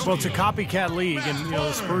Spurs. Well, it's a copycat league, and, you know,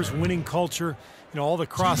 the Spurs winning culture, you know, all the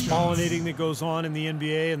cross-pollinating that goes on in the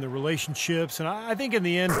NBA and the relationships. And I think in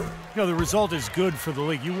the end, you know, the result is good for the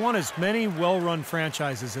league. You want as many well-run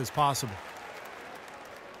franchises as possible.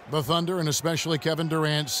 The Thunder, and especially Kevin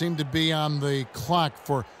Durant, seem to be on the clock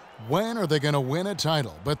for when are they going to win a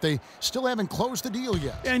title. But they still haven't closed the deal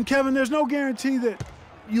yet. And, Kevin, there's no guarantee that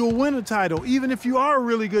you'll win a title. Even if you are a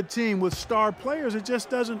really good team with star players, it just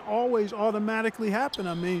doesn't always automatically happen.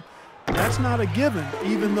 I mean, that's not a given,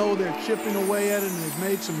 even though they're chipping away at it and they've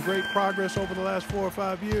made some great progress over the last 4 or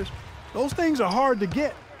 5 years. Those things are hard to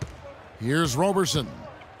get. Here's Roberson.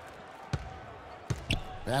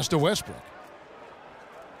 Pass to Westbrook.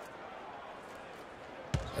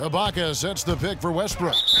 Ibaka sets the pick for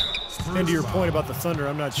Westbrook. And to your point about the Thunder,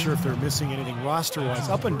 I'm not sure if they're missing anything roster-wise.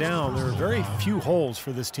 Up and down, there are very few holes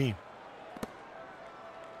for this team.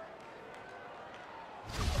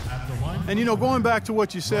 And, you know, going back to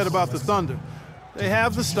what you said about the Thunder, they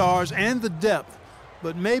have the stars and the depth,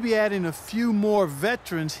 but maybe adding a few more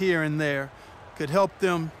veterans here and there could help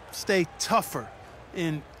them stay tougher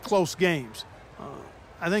in close games.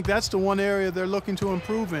 I think that's the one area they're looking to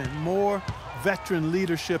improve in, more veteran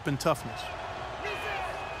leadership and toughness.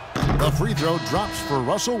 The free throw drops for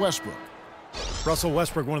Russell Westbrook. Russell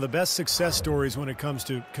Westbrook, one of the best success stories when it comes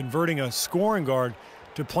to converting a scoring guard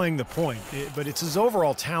to playing the point. But it's his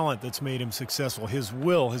overall talent that's made him successful, his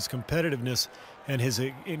will, his competitiveness, and his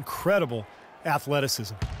incredible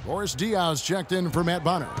athleticism. Boris Diaz checked in for Matt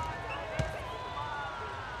Bonner.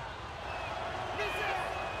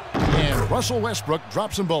 And Russell Westbrook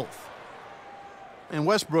drops them both. And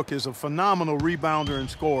Westbrook is a phenomenal rebounder and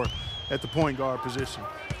scorer at the point guard position.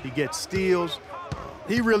 He gets steals.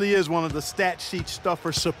 He really is one of the stat sheet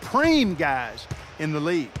stuffer supreme guys in the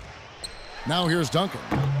league. Now here's Duncan.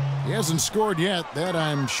 He hasn't scored yet. That,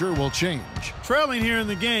 I'm sure, will change. Trailing here in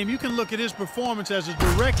the game, you can look at his performance as a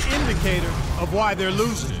direct indicator of why they're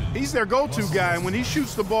losing. He's their go-to guy, and when he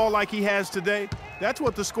shoots the ball like he has today, that's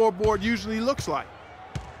what the scoreboard usually looks like.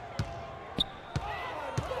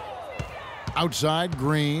 Outside,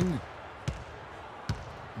 Green.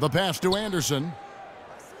 The pass to Anderson.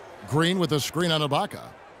 Green with a screen on Ibaka.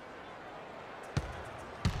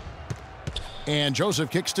 And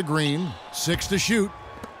Joseph kicks to Green. 6 to shoot.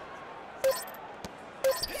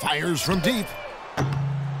 Fires from deep.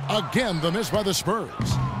 Again, the miss by the Spurs.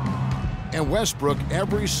 And Westbrook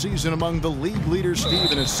every season among the league leaders,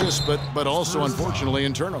 Steve, in assists, but also, unfortunately,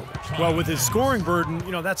 in turnovers. Well, with his scoring burden,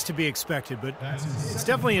 you know, that's to be expected, but it's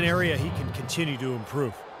definitely an area he can continue to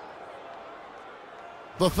improve.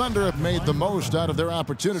 The Thunder have made the most out of their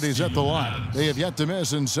opportunities at the line. They have yet to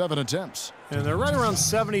miss in 7 attempts. And they're right around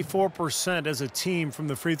 74% as a team from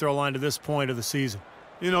the free throw line to this point of the season.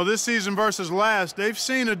 You know, this season versus last, they've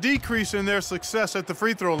seen a decrease in their success at the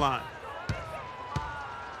free throw line.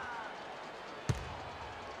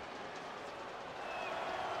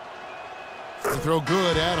 Free throw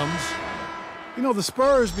good, Adams. You know, the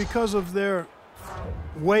Spurs, because of their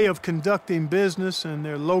way of conducting business and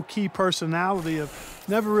their low-key personality, have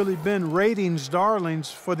never really been ratings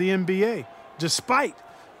darlings for the NBA, despite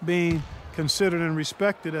being considered and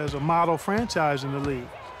respected as a model franchise in the league.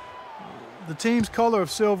 The team's color of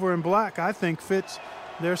silver and black, I think, fits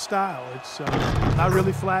their style. It's not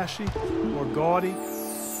really flashy or gaudy,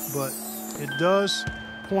 but it does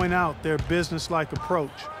point out their business-like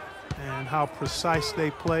approach and how precise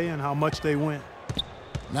they play and how much they win.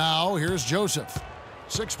 Now here's Joseph.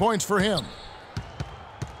 6 points for him.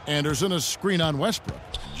 Anderson, a screen on Westbrook.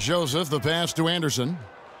 Joseph, the pass to Anderson.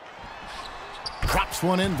 Drops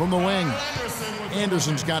one in from the wing.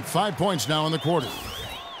 Anderson's got 5 points now in the quarter.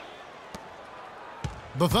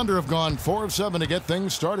 The Thunder have gone 4 of 7 to get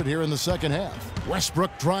things started here in the second half.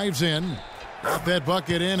 Westbrook drives in. Got that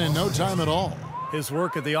bucket in no time at all. His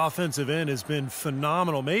work at the offensive end has been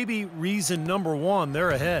phenomenal. Maybe reason number one, they're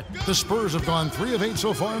ahead. The Spurs have gone 3 of 8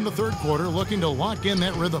 so far in the third quarter, looking to lock in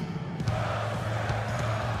that rhythm.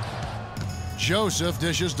 Joseph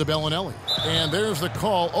dishes to Bellinelli. And there's the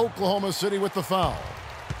call. Oklahoma City with the foul.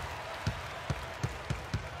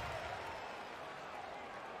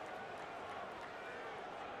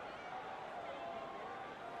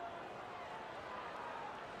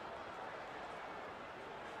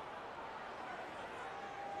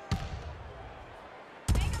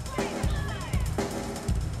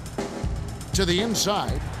 To the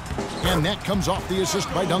inside, and that comes off the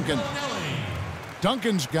assist by Duncan.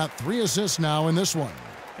 Duncan's got 3 assists now in this one.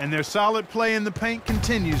 And their solid play in the paint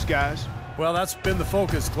continues, guys. Well, that's been the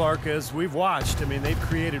focus, Clark, as we've watched. I mean, they've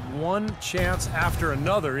created one chance after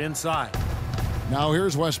another inside. Now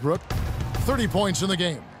here's Westbrook. 30 points in the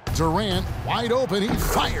game. Durant wide open. He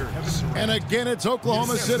fires. And again, it's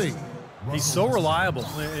Oklahoma City. He's so reliable.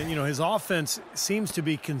 You know, his offense seems to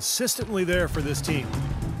be consistently there for this team.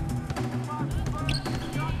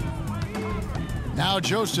 Now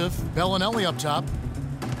Joseph, Bellinelli up top.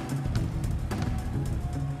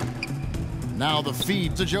 Now the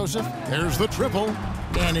feed to Joseph. There's the triple,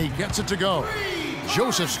 and he gets it to go.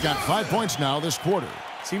 Joseph's got 5 points now this quarter.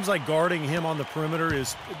 Seems like guarding him on the perimeter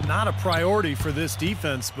is not a priority for this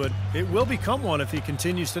defense, but it will become one if he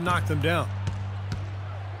continues to knock them down.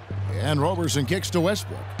 And Roberson kicks to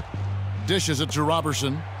Westbrook. Dishes it to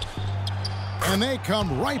Roberson. And they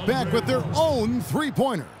come right back with their own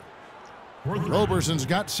three-pointer. Roberson's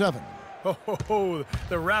got 7. Oh,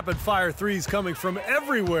 the rapid-fire threes coming from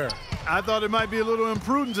everywhere. I thought it might be a little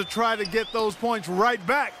imprudent to try to get those points right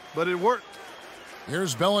back, but it worked.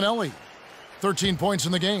 Here's Bellinelli. 13 points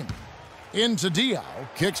in the game. Into Diaw.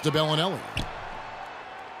 Kicks to Bellinelli.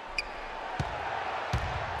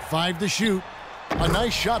 5 to shoot. A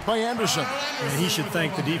nice shot by Anderson. And he should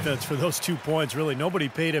thank the defense for those 2 points. Really, nobody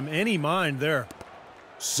paid him any mind there.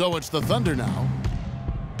 So it's the Thunder now.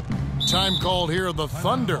 Time called here. The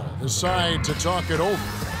Thunder decide to talk it over.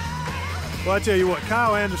 Well, I tell you what,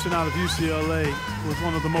 Kyle Anderson out of UCLA was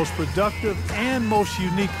one of the most productive and most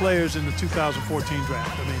unique players in the 2014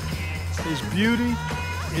 draft. I mean, his beauty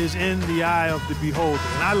is in the eye of the beholder,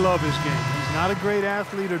 and I love his game. He's not a great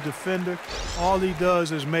athlete or defender. All he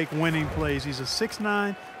does is make winning plays. He's a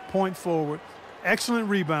 6'9" point forward, excellent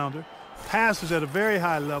rebounder, passes at a very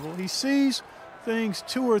high level. He sees things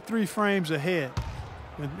 2 or 3 frames ahead.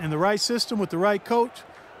 In the right system with the right coach,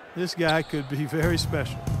 this guy could be very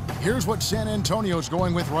special. Here's what San Antonio's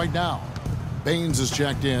going with right now. Baines is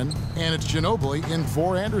checked in, and it's Ginobili in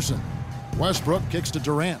for Anderson. Westbrook kicks to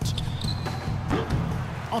Durant.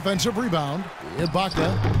 Offensive rebound.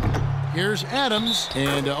 Ibaka. Here's Adams.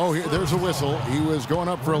 And, there's a whistle. He was going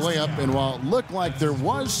up for a layup, and while it looked like there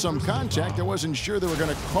was some contact, I wasn't sure they were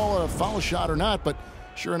going to call a foul shot or not, but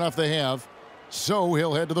sure enough they have. So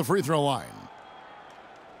he'll head to the free throw line.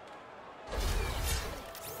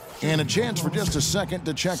 And a chance for just a second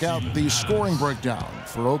to check out the scoring breakdown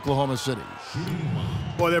for Oklahoma City.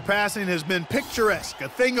 Boy, their passing has been picturesque, a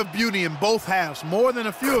thing of beauty in both halves. More than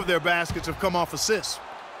a few of their baskets have come off assists.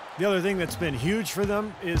 The other thing that's been huge for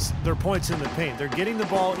them is their points in the paint. They're getting the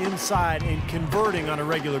ball inside and converting on a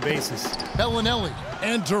regular basis. Bellinelli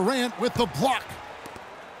and Durant with the block.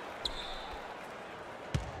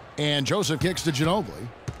 And Joseph kicks to Ginobili.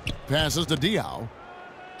 Passes to Diaw.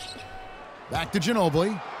 Back to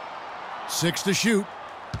Ginobili. 6 to shoot.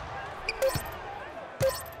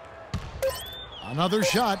 Another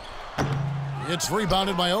shot. It's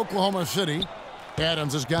rebounded by Oklahoma City.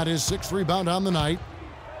 Adams has got his 6th rebound on the night.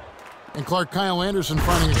 And Kyle Anderson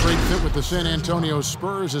finding a great fit with the San Antonio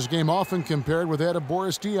Spurs. His game often compared with that of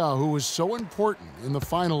Boris Diaw, who was so important in the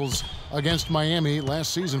finals against Miami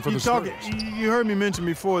last season for the Spurs. You heard me mention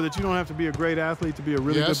before that you don't have to be a great athlete to be a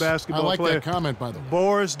really good basketball player. I like that comment, by the way.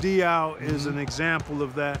 Boris Diaw is an example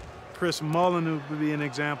of that. Chris Mullin would be an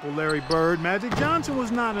example. Larry Bird. Magic Johnson was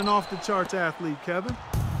not an off-the-charts athlete, Kevin,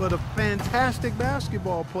 but a fantastic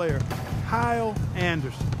basketball player. Kyle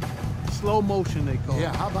Anderson. Slow motion, they call it.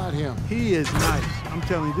 Yeah, how about him? He is nice. I'm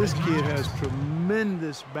telling you, this kid has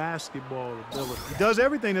tremendous basketball ability. He does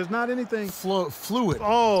everything. There's not anything. Fluid.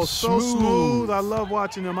 Oh, so smooth. I love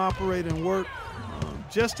watching him operate and work.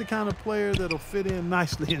 Just the kind of player that'll fit in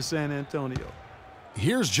nicely in San Antonio.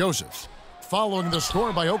 Here's Joseph. Following the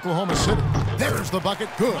score by Oklahoma City. There's the bucket.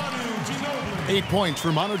 Good. 8 points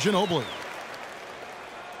for Manu Ginobili.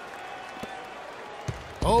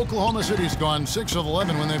 Oklahoma City's gone 6 of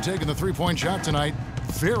 11 when they've taken the 3-point shot tonight.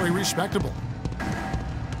 Very respectable.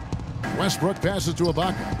 Westbrook passes to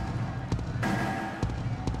Ibaka.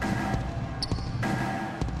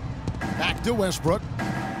 Back to Westbrook.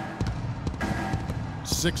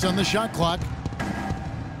 6 on the shot clock.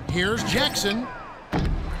 Here's Jackson.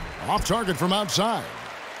 Off target from outside.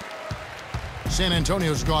 San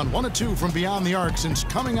Antonio's gone 1 of 2 from beyond the arc since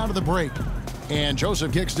coming out of the break. And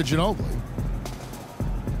Joseph kicks to Ginobili.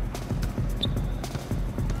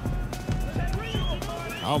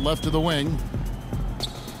 Out left to the wing.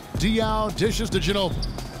 Diaw dishes to Ginobili.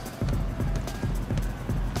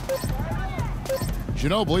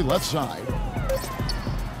 Ginobili left side.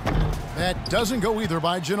 That doesn't go either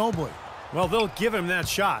by Ginobili. Well, they'll give him that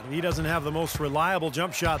shot. He doesn't have the most reliable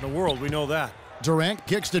jump shot in the world. We know that. Durant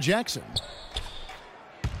kicks to Jackson.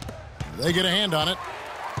 They get a hand on it.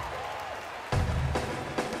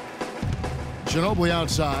 Ginobili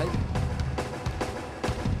outside.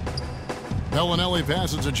 Bellinelli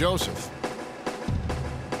passes to Joseph.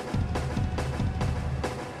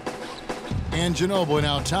 And Ginobili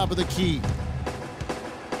now top of the key.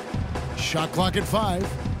 Shot clock at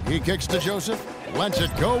 5. He kicks to Joseph. Lets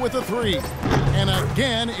it go with a 3. And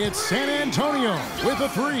again, it's San Antonio with a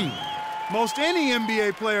 3. Most any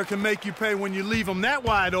NBA player can make you pay when you leave them that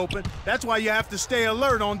wide open. That's why you have to stay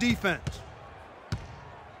alert on defense.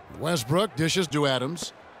 Westbrook dishes to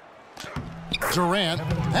Adams. Durant,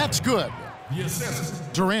 that's good.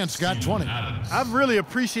 Durant's got 20. I've really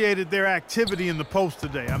appreciated their activity in the post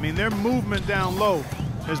today. I mean, their movement down low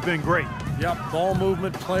has been great. Yep, ball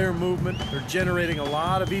movement, player movement. They're generating a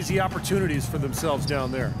lot of easy opportunities for themselves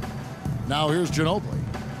down there. Now here's Ginobili.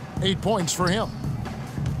 8 points for him.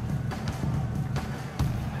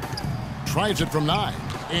 Tries it from 9.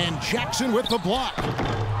 And Jackson with the block.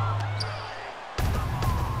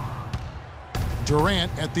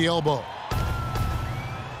 Durant at the elbow.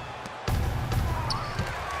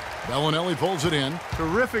 Bellinelli pulls it in.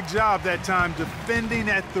 Terrific job that time defending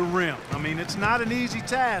at the rim. I mean, it's not an easy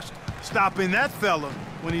task stopping that fella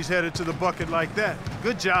when he's headed to the bucket like that.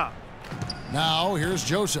 Good job. Now here's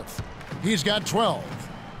Joseph. He's got 12.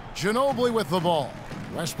 Ginobili with the ball.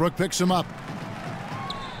 Westbrook picks him up.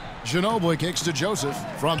 Ginobili kicks to Joseph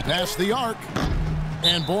from past the arc.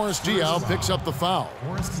 And Boris Diaw picks up the foul.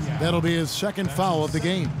 That'll be his second foul of the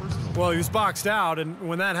game. Well, he was boxed out, and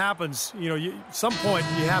when that happens, you know, some point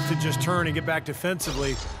you have to just turn and get back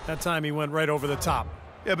defensively. That time he went right over the top.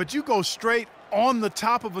 Yeah, but you go straight on the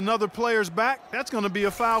top of another player's back, that's going to be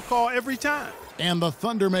a foul call every time. And the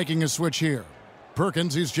Thunder making a switch here.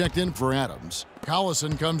 Perkins, he's checked in for Adams.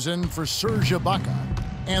 Collison comes in for Serge Ibaka.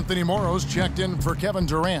 Anthony Morrow's checked in for Kevin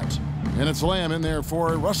Durant. And it's Lamb in there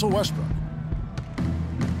for Russell Westbrook.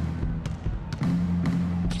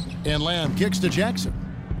 And Lamb kicks to Jackson.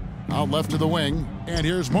 Out left to the wing, and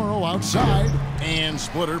here's Morrow outside, and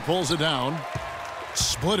Splitter pulls it down.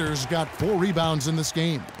 Splitter's got 4 rebounds in this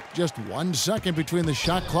game. Just 1 second between the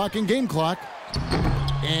shot clock and game clock,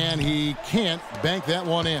 and he can't bank that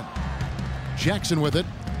one in. Jackson with it.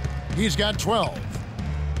 He's got 12.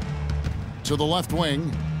 To the left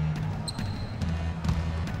wing.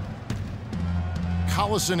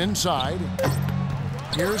 Collison inside.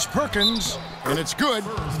 Here's Perkins. And it's good.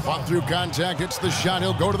 Fought through contact, hits the shot.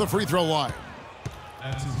 He'll go to the free throw line.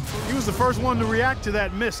 He was the first one to react to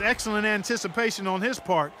that miss. Excellent anticipation on his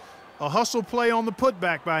part. A hustle play on the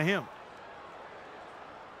putback by him.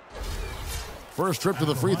 First trip to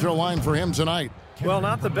the free throw line for him tonight. Well,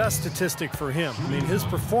 not the best statistic for him. I mean, his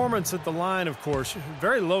performance at the line, of course,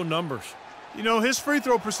 very low numbers. You know, his free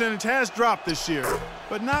throw percentage has dropped this year,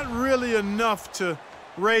 but not really enough to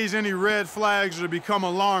raise any red flags or to become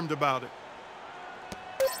alarmed about it.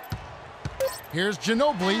 Here's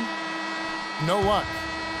Ginobili. No luck.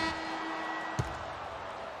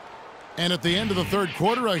 And at the end of the third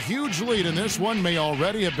quarter, a huge lead in this one may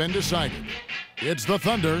already have been decided. It's the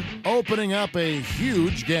Thunder opening up a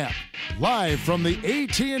huge gap. Live from the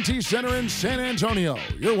AT&T Center in San Antonio,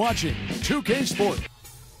 you're watching 2K Sports.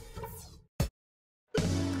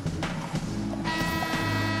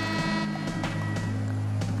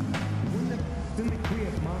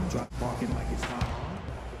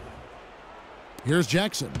 Here's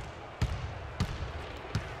Jackson.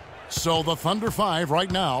 So the Thunder 5 right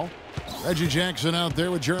now. Reggie Jackson out there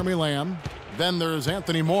with Jeremy Lamb. Then there's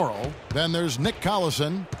Anthony Morrow. Then there's Nick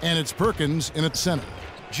Collison. And it's Perkins in its center.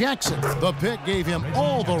 Jackson, the pick gave him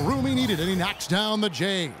all the room he needed, and he knocks down the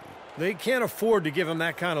J. They can't afford to give him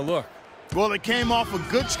that kind of look. Well, it came off a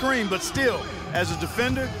good screen, but still, as a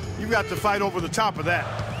defender, you've got to fight over the top of that.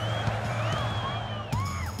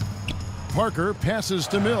 Parker passes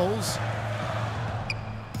to Mills.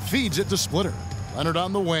 Feeds it to Splitter. Leonard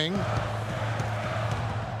on the wing.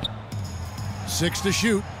 6 to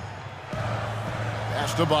shoot.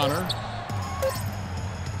 Pass to Bonner.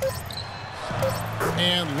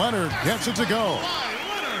 And Leonard gets it to go.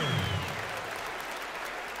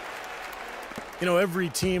 You know, every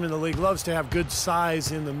team in the league loves to have good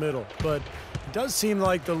size in the middle, but it does seem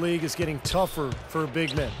like the league is getting tougher for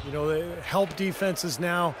big men. You know, they help defenses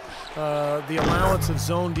now. The allowance of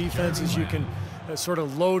zone defenses, you can sort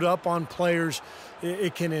of load up on players.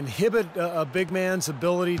 It can inhibit a big man's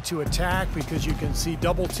ability to attack because you can see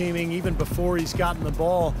double teaming even before he's gotten the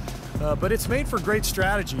ball. But it's made for great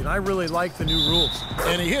strategy, and I really like the new rules.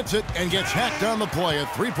 And he hits it and gets hacked on the play. A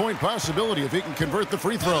three-point possibility if he can convert the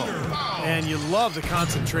free throw. And you love the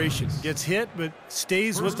concentration. Gets hit, but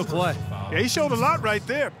stays with the play. Yeah, he showed a lot right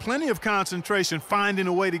there. Plenty of concentration, finding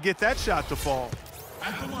a way to get that shot to fall.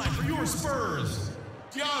 At the line for your Spurs,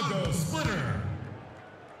 Thiago Splitter.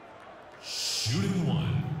 Shooting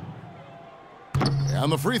one.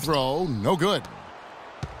 And the free throw, no good.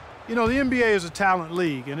 You know, the NBA is a talent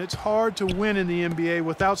league, and it's hard to win in the NBA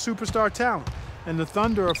without superstar talent. And the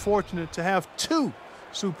Thunder are fortunate to have 2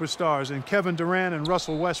 superstars in Kevin Durant and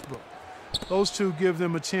Russell Westbrook. Those 2 give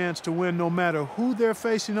them a chance to win no matter who they're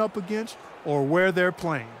facing up against or where they're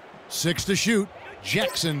playing. 6 to shoot.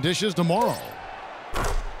 Jackson dishes to Morrow.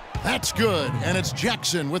 That's good, and it's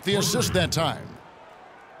Jackson with the assist that time.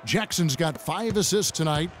 Jackson's got 5 assists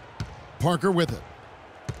tonight. Parker with it.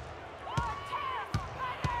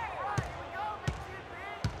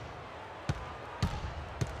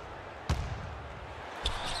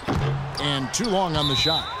 And too long on the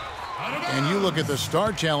shot. And you look at the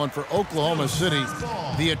star talent for Oklahoma City.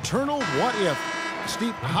 The eternal what if.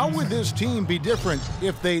 Steve, how would this team be different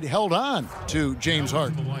if they'd held on to James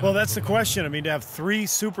Harden? Well, that's the question. I mean, to have 3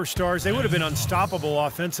 superstars, they would have been unstoppable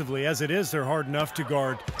offensively. As it is, they're hard enough to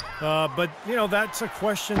guard. But, that's a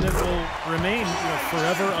question that will remain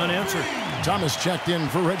forever unanswered. Thomas checked in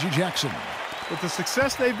for Reggie Jackson. With the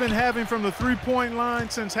success they've been having from the three-point line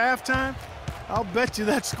since halftime, I'll bet you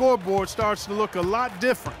that scoreboard starts to look a lot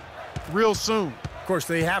different real soon. Of course,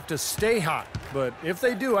 they have to stay hot. But if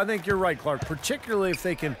they do, I think you're right, Clark, particularly if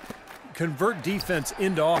they can convert defense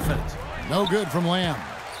into offense. No good from Lamb.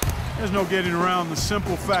 There's no getting around the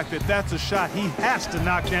simple fact that that's a shot he has to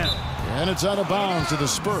knock down. And it's out of bounds to the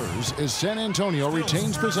Spurs as San Antonio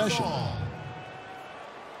retains possession.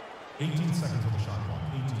 18 seconds on the shot clock.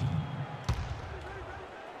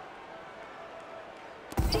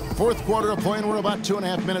 18. Fourth quarter of play, and we're about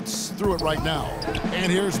 2.5 minutes through it right now. And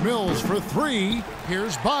here's Mills for 3.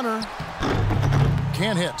 Here's Bonner.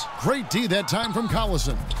 Can't hit. Great D that time from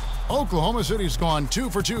Collison. Oklahoma City's gone 2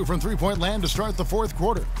 for 2 from three-point land to start the fourth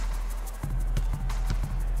quarter.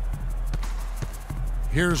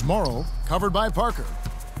 Here's Morrow, covered by Parker.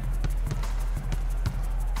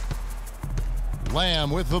 Lamb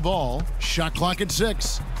with the ball. Shot clock at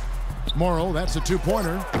 6. Morrow, that's a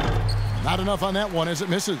 2-pointer. Not enough on that one as it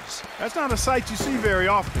misses. That's not a sight you see very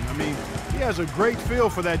often. I mean, he has a great feel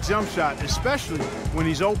for that jump shot, especially when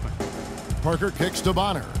he's open. Parker kicks to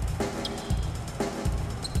Bonner.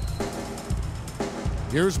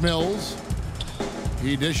 Here's Mills.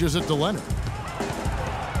 He dishes it to Leonard.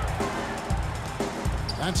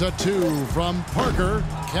 That's a 2 from Parker.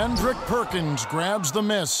 Kendrick Perkins grabs the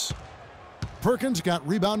miss. Perkins got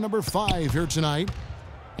rebound number 5 here tonight.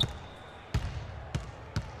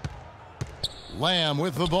 Lamb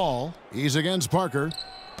with the ball. He's against Parker.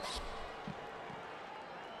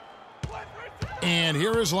 And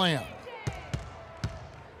here is Lamb.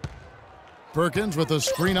 Perkins with a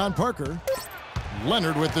screen on Parker.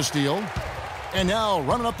 Leonard with the steal. And now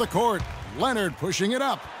running up the court. Leonard pushing it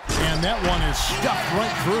up. And that one is stuffed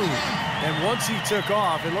right through. And once he took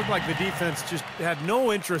off, it looked like the defense just had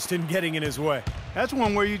no interest in getting in his way. That's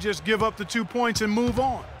one where you just give up the 2 points and move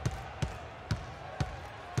on.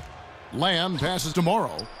 Lamb passes to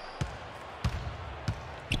Morrow.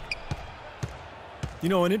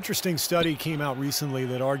 An interesting study came out recently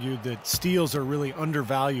that argued that steals are really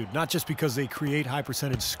undervalued, not just because they create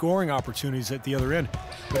high-percentage scoring opportunities at the other end,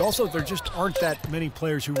 but also there just aren't that many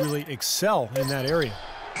players who really excel in that area.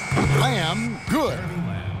 Lamb, good.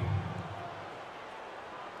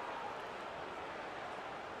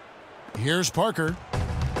 Here's Parker.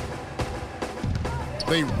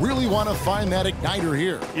 They really want to find that igniter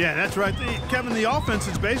here. Yeah, that's right. Kevin, the offense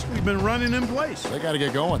has basically been running in place. They got to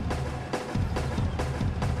get going.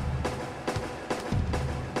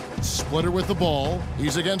 Splitter with the ball.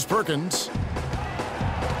 He's against Perkins.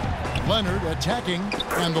 Leonard attacking,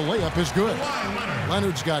 and the layup is good.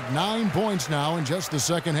 Leonard's got 9 points now in just the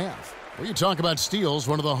second half. When you talk about steals,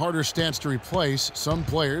 one of the harder stats to replace. Some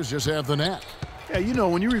players just have the knack. Yeah,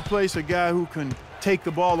 when you replace a guy who can take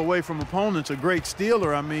the ball away from opponents, a great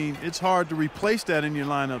stealer, I mean, it's hard to replace that in your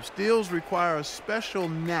lineup. Steals require a special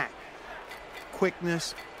knack,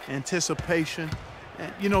 quickness, anticipation.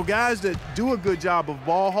 And, guys that do a good job of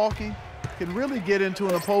ball hawking can really get into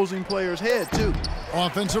an opposing player's head, too.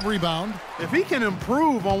 Offensive rebound. If he can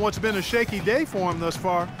improve on what's been a shaky day for him thus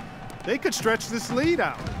far, they could stretch this lead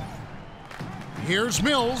out. Here's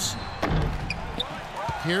Mills.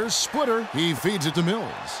 Here's Splitter. He feeds it to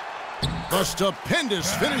Mills. The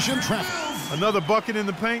stupendous finish in traffic. Another bucket in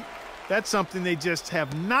the paint. That's something they just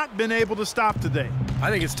have not been able to stop today. I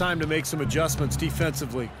think it's time to make some adjustments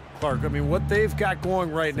defensively, Clark. I mean, what they've got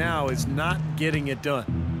going right now is not getting it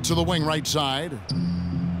done. To the wing right side.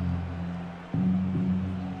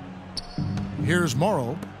 Here's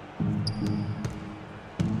Morrow.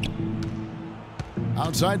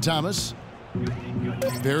 Outside Thomas.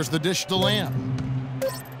 There's the dish to Lamb.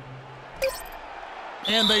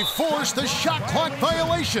 And they force the shot clock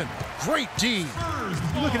violation. Great D.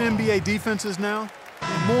 You look at NBA defenses now,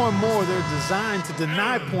 more and more they're designed to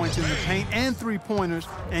deny points in the paint and three-pointers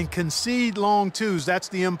and concede long twos. That's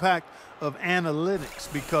the impact of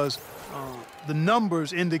analytics because the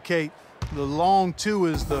numbers indicate the long two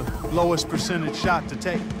is the lowest percentage shot to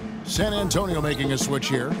take. San Antonio making a switch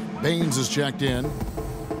here. Baines is checked in.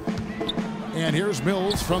 And here's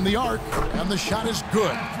Mills from the arc, and the shot is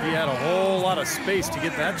good. He had a whole lot of space to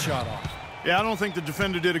get that shot off. Yeah, I don't think the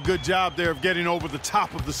defender did a good job there of getting over the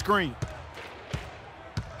top of the screen.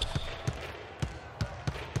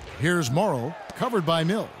 Here's Morrow, covered by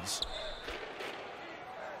Mills.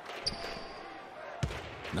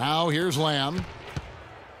 Now here's Lamb.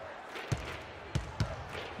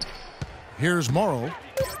 Here's Morrow.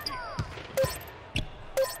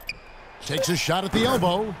 Takes a shot at the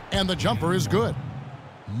elbow, and the jumper is good.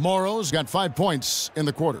 Morrow's got 5 points in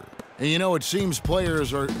the quarter. And you know, it seems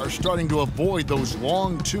players are starting to avoid those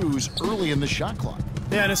long twos early in the shot clock.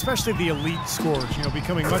 Yeah, and especially the elite scorers,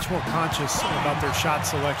 becoming much more conscious about their shot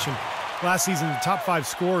selection. Last season, the top 5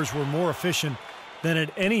 scorers were more efficient than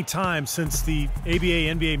at any time since the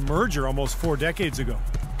ABA-NBA merger almost 4 decades ago.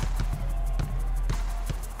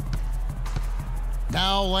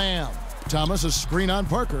 Now Lamb. Thomas, a screen on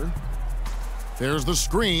Parker. There's the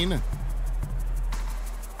screen.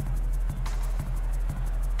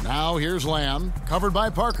 Now here's Lamb, covered by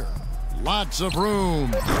Parker. Lots of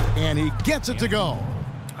room, and he gets it to go.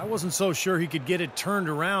 I wasn't so sure he could get it turned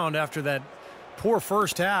around after that poor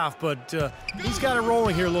first half, but he's got it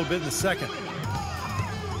rolling here a little bit in the second.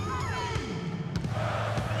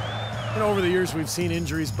 Over the years, we've seen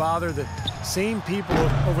injuries bother the same people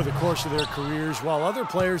over the course of their careers, while other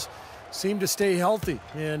players seem to stay healthy.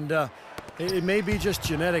 And it may be just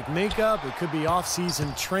genetic makeup, it could be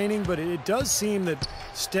off-season training, but it does seem that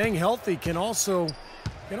staying healthy can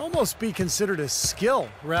almost be considered a skill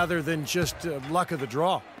rather than just luck of the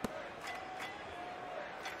draw.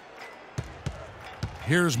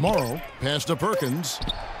 Here's Morrow, pass to Perkins.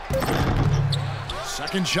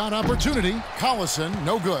 Second shot opportunity. Collison,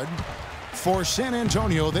 no good. For San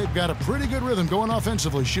Antonio, they've got a pretty good rhythm going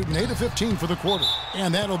offensively, shooting 8 of 15 for the quarter.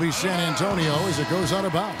 And that'll be San Antonio as it goes out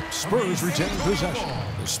of bounds. Spurs retain possession.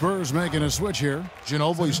 The Spurs making a switch here.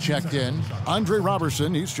 Ginobili's checked in. Andre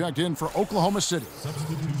Robertson, he's checked in for Oklahoma City.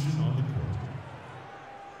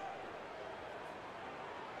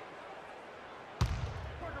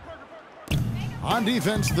 On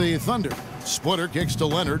defense, the Thunder. Splitter kicks to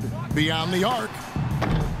Leonard. Beyond the arc.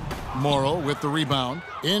 Morrow with the rebound.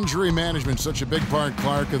 Injury management, such a big part,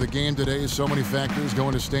 Clark, of the game today. So many factors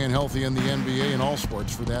going to staying healthy in the NBA and all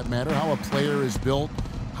sports for that matter. How a player is built,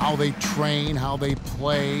 how they train, how they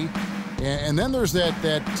play. And then there's that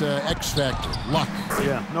X factor, luck.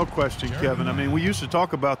 Yeah, no question, Kevin. I mean, we used to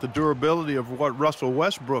talk about the durability of what Russell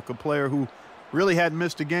Westbrook, a player who really hadn't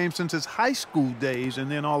missed a game since his high school days, and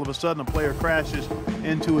then all of a sudden a player crashes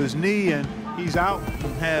into his knee and he's out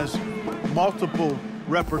and has multiple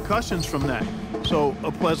repercussions from that. So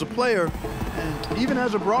as a player and even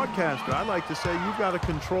as a broadcaster, I like to say you've got to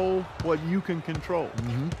control what you can control.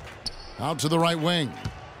 Out to the right wing.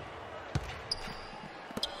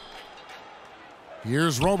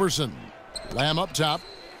 Here's Roberson. Lamb up top.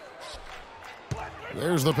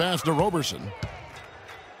 There's the pass to Roberson.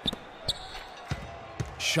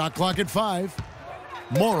 Shot clock at 5.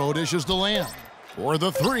 Morrow dishes to Lamb for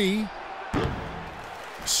the 3.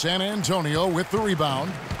 San Antonio with the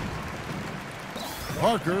rebound.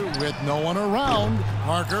 Parker with no one around.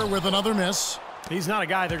 Parker with another miss. He's not a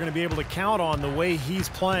guy they're going to be able to count on the way he's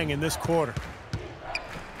playing in this quarter.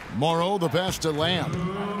 Morrow, the pass to Lamb. 2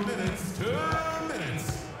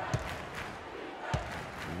 minutes.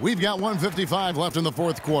 We've got 1:55 left in the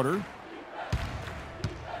fourth quarter.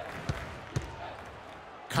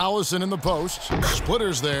 Collison in the post.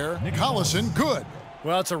 Splitter's there. Collison, good.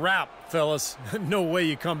 Well, it's a wrap, fellas. No way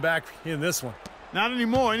you come back in this one. Not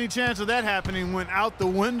anymore. Any chance of that happening went out the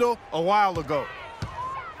window a while ago.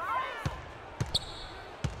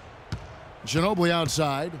 Ginobili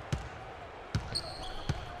outside.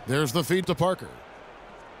 There's the feed to Parker.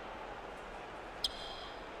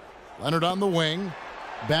 Leonard on the wing.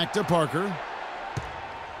 Back to Parker.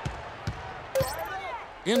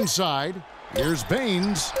 Inside. Here's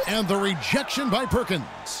Baines, and the rejection by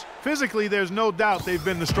Perkins. Physically, there's no doubt they've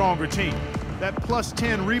been the stronger team. That plus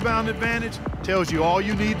 10 rebound advantage tells you all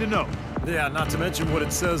you need to know. Yeah, not to mention what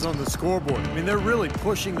it says on the scoreboard. I mean, they're really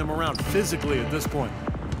pushing them around physically at this point.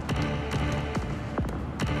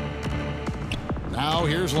 Now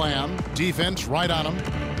here's Lamb. Defense right on him.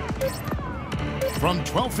 From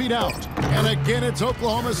 12 feet out. And again, it's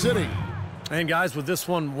Oklahoma City. And guys, with this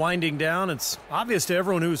one winding down, it's obvious to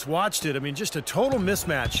everyone who's watched it. I mean, just a total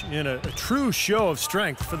mismatch in a true show of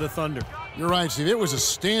strength for the Thunder. You're right, Steve. It was a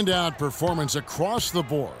standout performance across the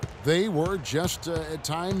board. They were just, at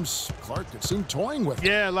times, Clark, it seemed toying with it.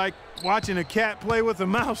 Yeah, like watching a cat play with a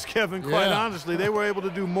mouse, Kevin, quite honestly. They were able to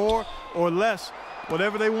do more or less,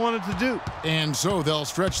 whatever they wanted to do. And so they'll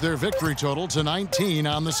stretch their victory total to 19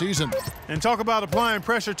 on the season. And talk about applying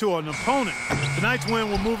pressure to an opponent. Tonight's win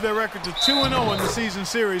will move their record to 2-0 in the season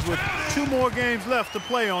series with 2 more games left to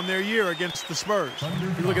play on their year against the Spurs.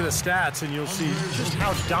 You look at the stats and you'll see just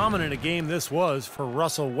how dominant a game this was for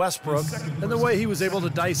Russell Westbrook. And the way he was able to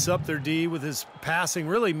dice up their D with his passing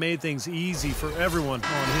really made things easy for everyone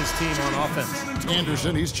on his team on offense.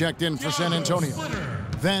 Anderson, he's checked in for San Antonio.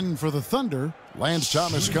 Then for the Thunder, Lance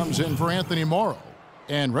Thomas comes in for Anthony Morrow.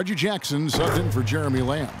 And Reggie Jackson subbed in for Jeremy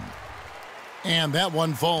Lamb. And that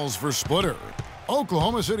one falls for Splitter.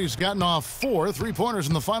 Oklahoma City's gotten off 4 3-pointers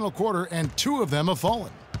in the final quarter, and 2 of them have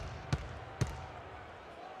fallen.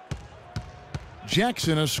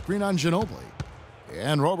 Jackson, a screen on Ginobili.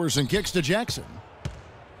 And Roberson kicks to Jackson.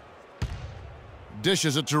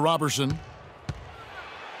 Dishes it to Roberson.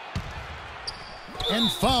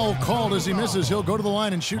 And foul called as he misses. He'll go to the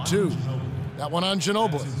line and shoot 2. That one on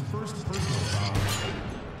Ginobili.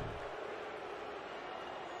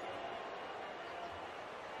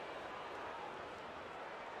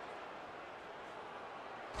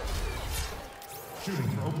 Shooting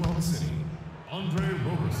for Oklahoma City, Andre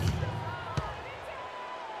Roberson.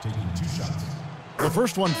 Taking 2 shots. The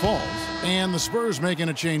first one falls, and the Spurs making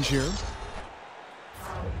a change here.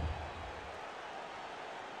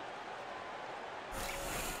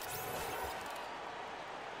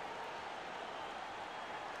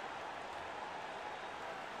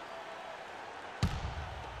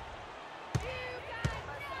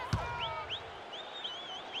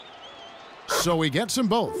 So he gets them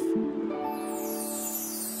both.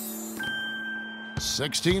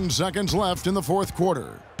 16 seconds left in the fourth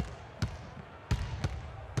quarter.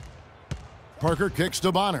 Parker kicks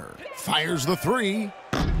to Bonner. Fires the 3.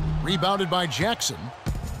 Rebounded by Jackson.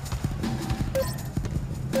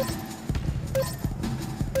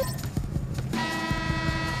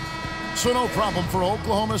 So no problem for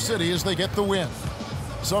Oklahoma City as they get the win.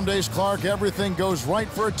 Some days, Clark, everything goes right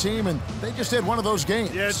for a team, and they just had one of those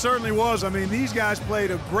games. Yeah, it certainly was. I mean, these guys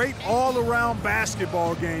played a great all-around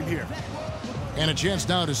basketball game here. And a chance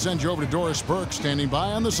now to send you over to Doris Burke, standing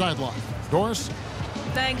by on the sideline. Doris?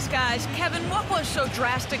 Thanks, guys. Kevin, what was so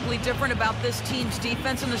drastically different about this team's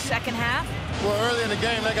defense in the second half? Well, early in the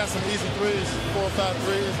game, they got some easy threes, 4 or 5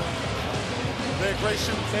 threes. They're a great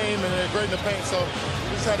shooting team, and they're great in the paint, so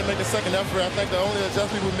we just had to make a second effort. I think the only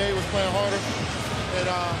adjustment we made was playing harder, and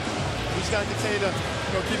we just got to continue to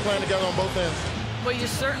keep playing together on both ends. Well, you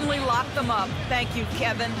certainly locked them up. Thank you,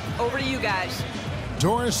 Kevin. Over to you guys.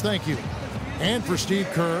 Doris, thank you. And for Steve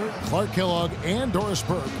Kerr, Clark Kellogg, and Doris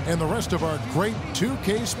Burke, and the rest of our great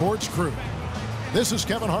 2K Sports crew, this is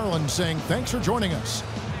Kevin Harlan saying thanks for joining us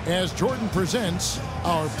as Jordan presents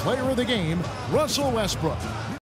our player of the game, Russell Westbrook.